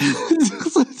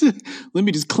 Let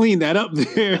me just clean that up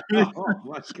there. Oh,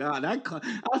 my God. I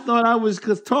thought I was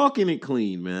talking it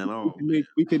clean, man. Oh,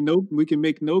 we can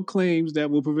make no claims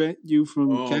that will prevent you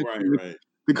from catching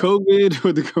the COVID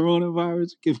or the coronavirus.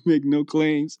 We can make no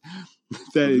claims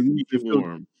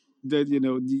that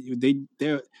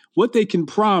what they can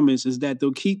promise is that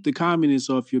they'll keep the communists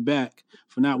off your back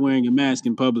for not wearing a mask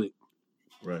in public.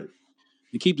 Right.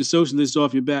 To keep the socialists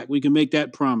off your back, we can make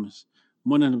that promise.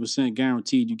 100%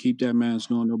 guaranteed. You keep that mask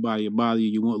on, nobody will bother you.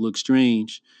 You won't look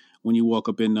strange when you walk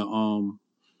up in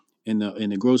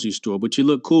the grocery store, but you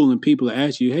look cool and people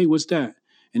ask you, "Hey, what's that?"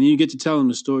 And then you get to tell them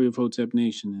the story of Hotep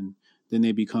Nation, and then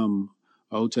they become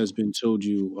a Hotep's Been Told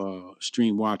You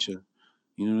stream watcher.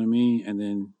 You know what I mean? And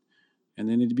then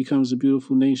it becomes a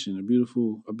beautiful nation, a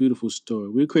beautiful story.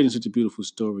 We're creating such a beautiful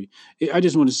story. I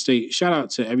just want to say shout out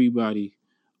to everybody,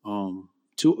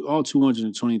 to all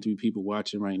 223 people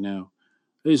watching right now.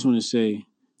 I just want to say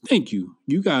thank you.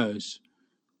 You guys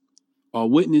are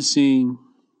witnessing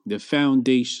the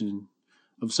foundation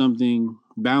of something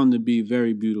bound to be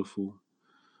very beautiful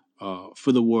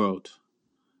for the world.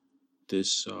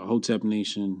 This Hotep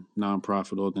Nation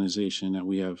nonprofit organization that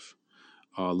we have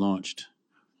launched.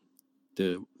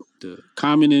 The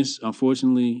communists,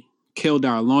 unfortunately, killed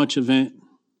our launch event.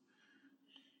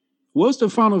 What's the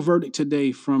final verdict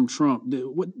today from Trump?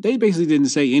 They basically didn't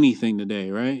say anything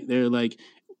today, right? They're like,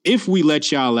 if we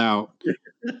let y'all out,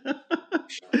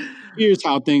 here's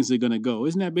how things are going to go.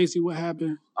 Isn't that basically what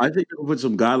happened? I think they'll put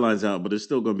some guidelines out, but it's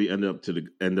still going to be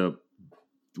end up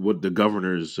what the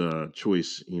governor's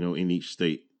choice, in each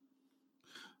state.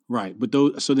 Right.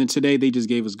 But so then today they just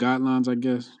gave us guidelines, I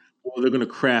guess. Well, they're going to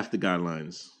craft the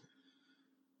guidelines.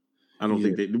 I don't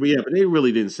think but they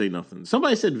really didn't say nothing.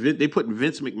 Somebody said they put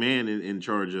Vince McMahon in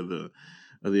charge of the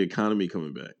economy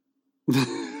coming back.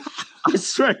 I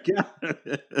swear to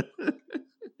God.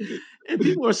 And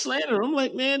people are slandering. I'm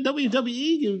like, man,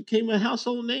 WWE became a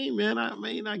household name, man.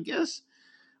 I guess.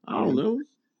 I don't know.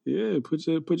 Yeah, put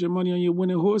your money on your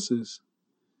winning horses.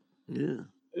 Yeah.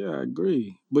 Yeah, I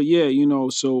agree. But yeah,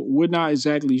 so we're not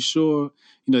exactly sure.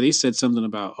 They said something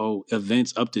about,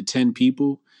 events up to 10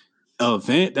 people.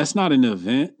 Event? That's not an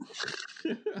event.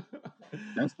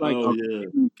 That's like a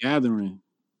gathering.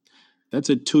 That's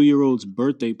a 2-year-old's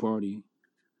birthday party.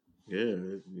 Yeah,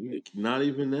 not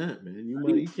even that, man.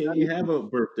 You can't even have a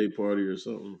birthday party or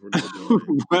something for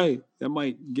nobody. Right. That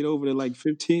might get over to like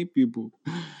 15 people.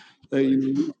 Like, what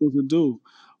you're supposed to do.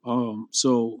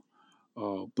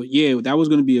 But yeah, that was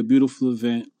going to be a beautiful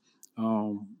event.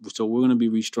 So we're going to be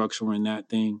restructuring that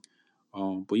thing.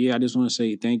 But yeah, I just want to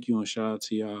say thank you and shout out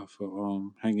to y'all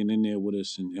for hanging in there with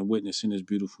us and witnessing this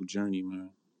beautiful journey, man.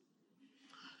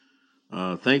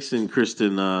 Thanks to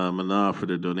Kristen Mana for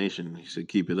the donation. He said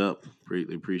keep it up.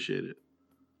 Greatly appreciate it.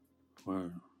 Wow.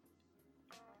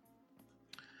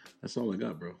 That's all I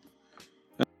got, bro.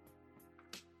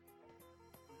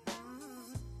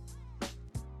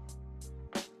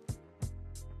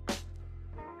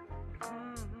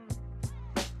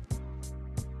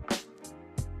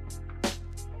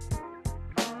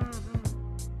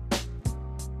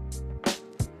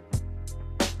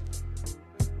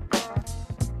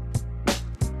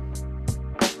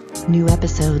 New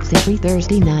episodes every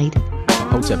Thursday night.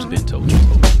 Hotep's Been Told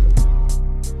You.